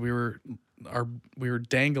between. So we were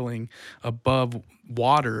dangling above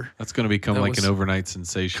water. That's going to become like an overnight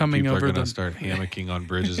sensation. People are going to start hammocking on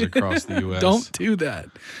bridges across the U.S. Don't do that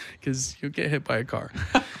because you'll get hit by a car.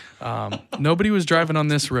 Nobody was driving on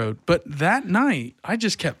this road. But that night, I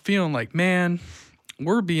just kept feeling like, man,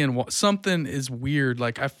 something is weird.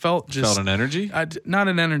 Like I felt an energy? Not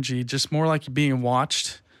an energy, just more like being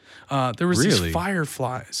watched. There was these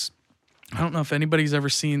fireflies. I don't know if anybody's ever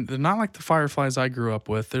seen. They're not like the fireflies I grew up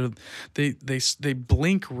with. They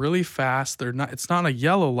blink really fast. They're not. It's not a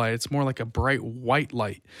yellow light. It's more like a bright white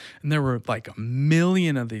light. And there were like 1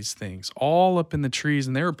 million of these things all up in the trees,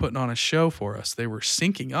 and they were putting on a show for us. They were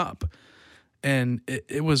syncing up. And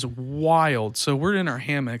it was wild. So we're in our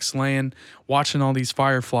hammocks laying, watching all these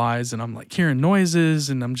fireflies, and I'm like hearing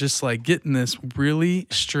noises, and I'm just like getting this really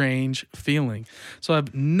strange feeling. So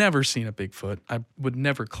I've never seen a Bigfoot. I would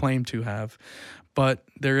never claim to have. But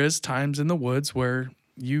there is times in the woods where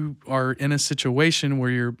you are in a situation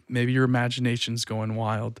where maybe your imagination's going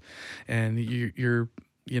wild, and you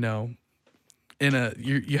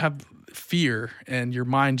have fear, and your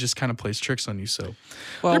mind just kind of plays tricks on you. So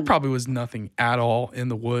there probably was nothing at all in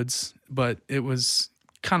the woods, but it was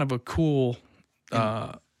kind of a cool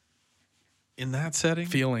in that setting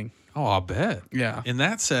feeling. Oh, I'll bet. Yeah. In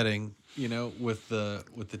that setting, with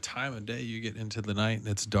the time of day, you get into the night and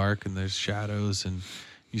it's dark and there's shadows, and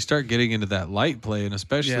you start getting into that light play, and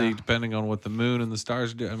especially depending on what the moon and the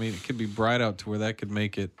stars do. I mean, it could be bright out to where that could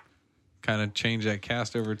make it kind of change that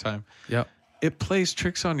cast over time. Yep. It plays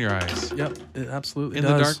tricks on your eyes. Yep, it absolutely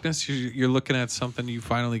does. In the darkness, you're looking at something, you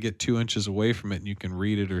finally get 2 inches away from it, and you can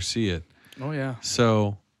read it or see it. Oh, yeah.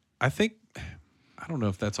 So I don't know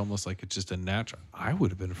if that's almost like it's just a natural. I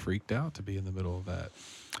would have been freaked out to be in the middle of that.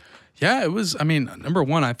 Yeah, it was. I mean, number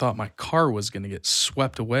one, I thought my car was going to get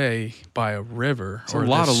swept away by a river. There's a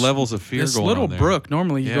lot of levels of fear going on there. This little brook,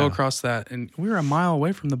 normally you go across that, and we were a mile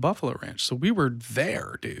away from the buffalo ranch, so we were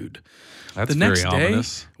there, dude. That's very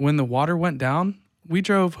ominous. Day, when the water went down, we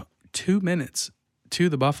drove 2 minutes to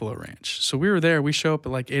the buffalo ranch. So we were there. We show up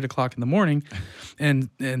at like 8 o'clock in the morning, and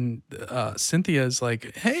Cynthia's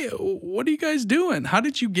like, "Hey, what are you guys doing? How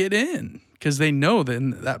did you get in?" Because they know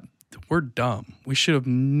that we're dumb. We should have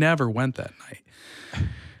never went that night.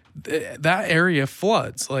 That area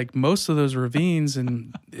floods. Like most of those ravines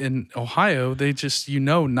in Ohio, they just,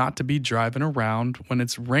 not to be driving around when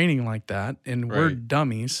it's raining like that, and we're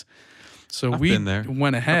dummies. So we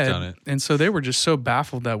went ahead, and so they were just so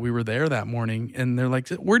baffled that we were there that morning, and they're like,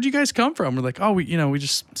 "Where'd you guys come from?" We're like, "Oh, we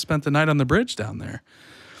just spent the night on the bridge down there."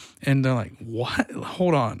 And they're like, "What?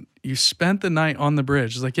 Hold on. You spent the night on the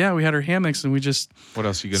bridge?" It's like, "Yeah, we had our hammocks, and we just what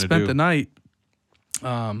else are you gonna spent the night."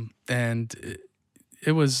 And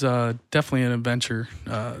it was definitely an adventure,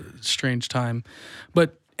 strange time.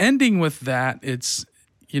 But ending with that, it's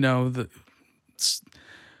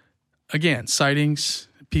again, sightings,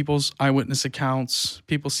 people's eyewitness accounts.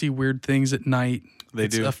 People see weird things at night.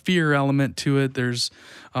 It's a fear element to it. There's,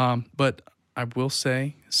 but I will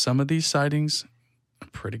say some of these sightings are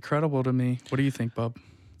pretty credible to me. What do you think, Bub?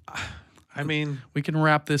 I mean, we can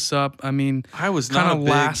wrap this up. I mean, I was not kind of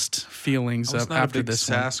last feelings after this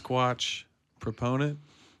Sasquatch proponent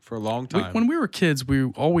for a long time. When we were kids, we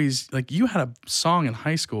always, like, you had a song in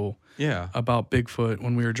high school. about Bigfoot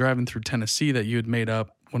when we were driving through Tennessee that you had made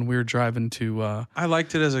up when we were driving to. I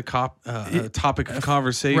liked it as a topic of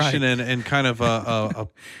conversation and kind of a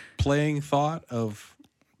playing thought of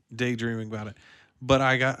daydreaming about it. But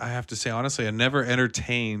I have to say honestly, I never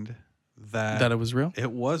entertained that it was real.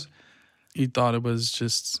 It was. You thought it was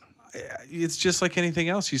just. It's just like anything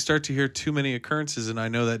else. You start to hear too many occurrences, and I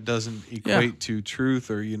know that doesn't equate to truth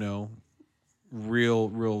or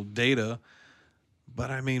real data.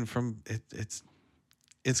 But I mean,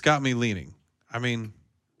 it's got me leaning. I mean,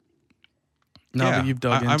 now that you've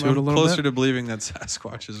dug into it a little bit, I'm closer to believing that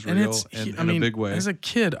Sasquatch is real in a big way. As a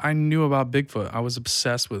kid, I knew about Bigfoot. I was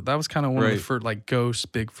obsessed with. That was kind of one of the first, like,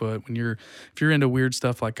 ghost Bigfoot. If you're into weird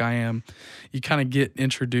stuff like I am, you kind of get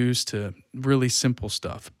introduced to really simple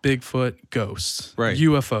stuff: Bigfoot, ghosts,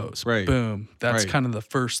 UFOs. Boom. That's kind of the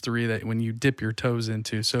first three that when you dip your toes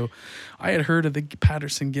into. So, I had heard of the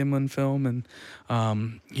Patterson-Gimlin film, and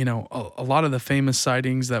a lot of the famous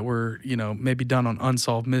sightings that were maybe done on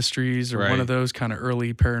Unsolved Mysteries or one of those kind of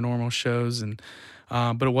early paranormal shows, and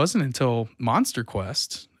but it wasn't until Monster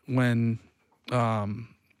Quest when the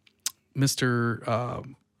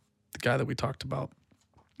guy that we talked about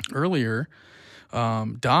earlier,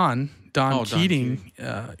 Don Keating,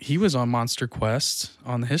 he was on Monster Quest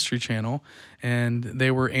on the History Channel, and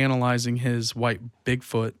they were analyzing his white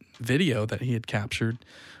Bigfoot video that he had captured.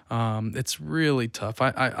 It's really tough.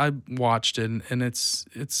 I watched it, and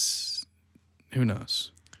it's who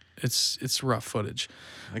knows. It's rough footage.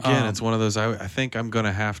 Again, it's one of those. I think I'm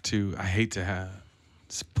gonna have to. I hate to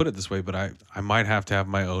put it this way, but I might have to have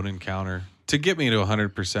my own encounter to get me to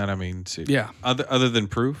 100%. I mean, other than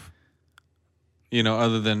proof,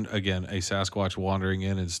 other than again a Sasquatch wandering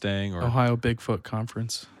in and staying, or Ohio Bigfoot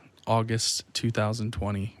Conference, August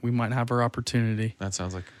 2020. We might have our opportunity. That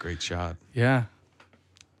sounds like a great shot. Yeah,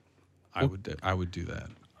 I would do that.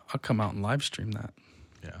 I'll come out and live stream that.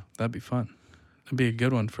 Yeah, that'd be fun. It'd be a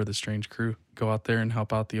good one for the Strange Crew. Go out there and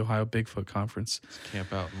help out the Ohio Bigfoot Conference. Just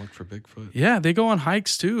camp out and look for Bigfoot. Yeah, they go on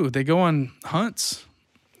hikes too. They go on hunts.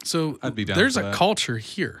 So I'd be down there's for a that. culture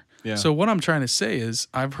here. Yeah. So what I'm trying to say is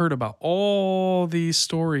I've heard about all these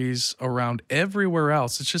stories around everywhere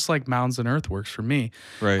else. It's just like mounds and earthworks for me.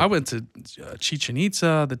 Right. I went to Chichen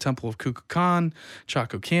Itza, the Temple of Kukulkan,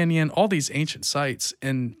 Chaco Canyon, all these ancient sites,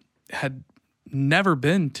 and had never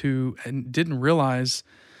been to and didn't realize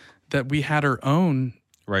that we had our own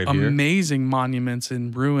amazing monuments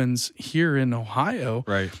and ruins here in Ohio,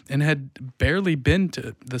 and had barely been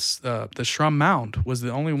to this. The Shrum Mound was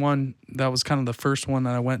the only one that was kind of the first one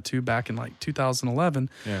that I went to back in like 2011.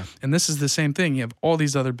 Yeah, and this is the same thing. You have all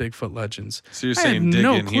these other Bigfoot legends. So you're saying dig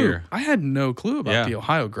in here? I had no clue about the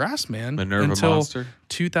Ohio Grassman Minerva until Monster?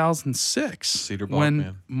 2006, Cedar Block when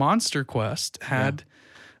Man. Monster Quest had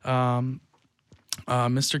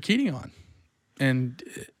Mr. Keating on, and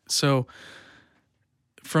so.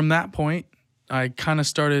 From that point, I kind of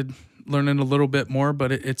started learning a little bit more,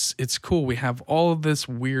 but it's cool. We have all of this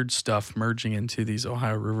weird stuff merging into these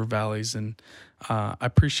Ohio River valleys, and I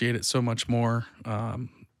appreciate it so much more.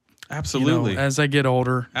 Absolutely. As I get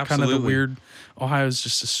older, Absolutely. kind of the weird. Ohio is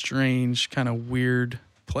just a strange, kind of weird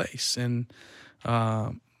place, and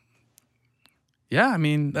I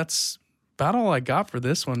mean that's about all I got for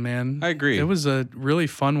this one, man. I agree. It was a really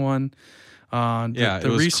fun one.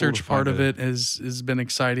 The research cool part of it has been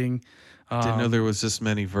exciting. Didn't know there was this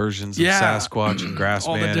many versions of Sasquatch and Grassman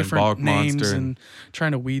all the different and Bog names Monster and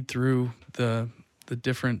trying to weed through the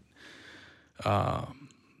different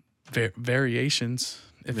variations,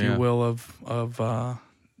 if you will, of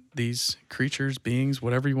these creatures, beings,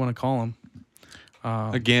 whatever you want to call them.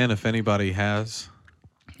 Again, if anybody has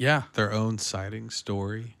their own sighting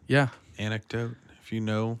story, anecdote, if you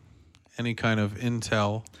know any kind of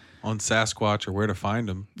intel on Sasquatch or where to find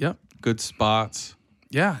them, good spots,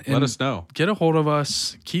 let us know. Get a hold of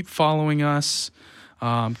us. Keep following us.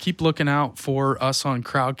 Keep looking out for us on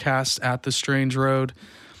Crowdcast at The Strange Road.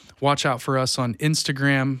 Watch out for us on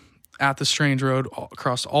Instagram at The Strange Road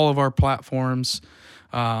across all of our platforms.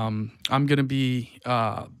 I'm going to be,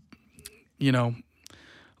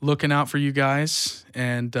 looking out for you guys,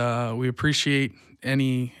 and we appreciate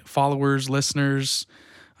any followers, listeners.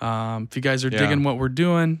 If you guys are digging what we're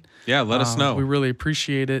doing, let us know. We really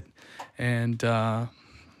appreciate it. And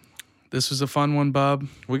this was a fun one, Bub.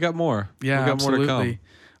 We got more. Yeah, we got absolutely. more to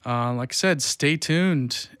come. Like I said, stay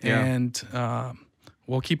tuned, and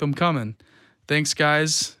we'll keep them coming. Thanks,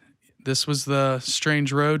 guys. This was the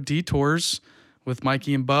Strange Road Detours with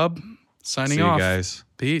Mikey and Bub. Signing off. See you guys.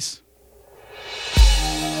 Peace.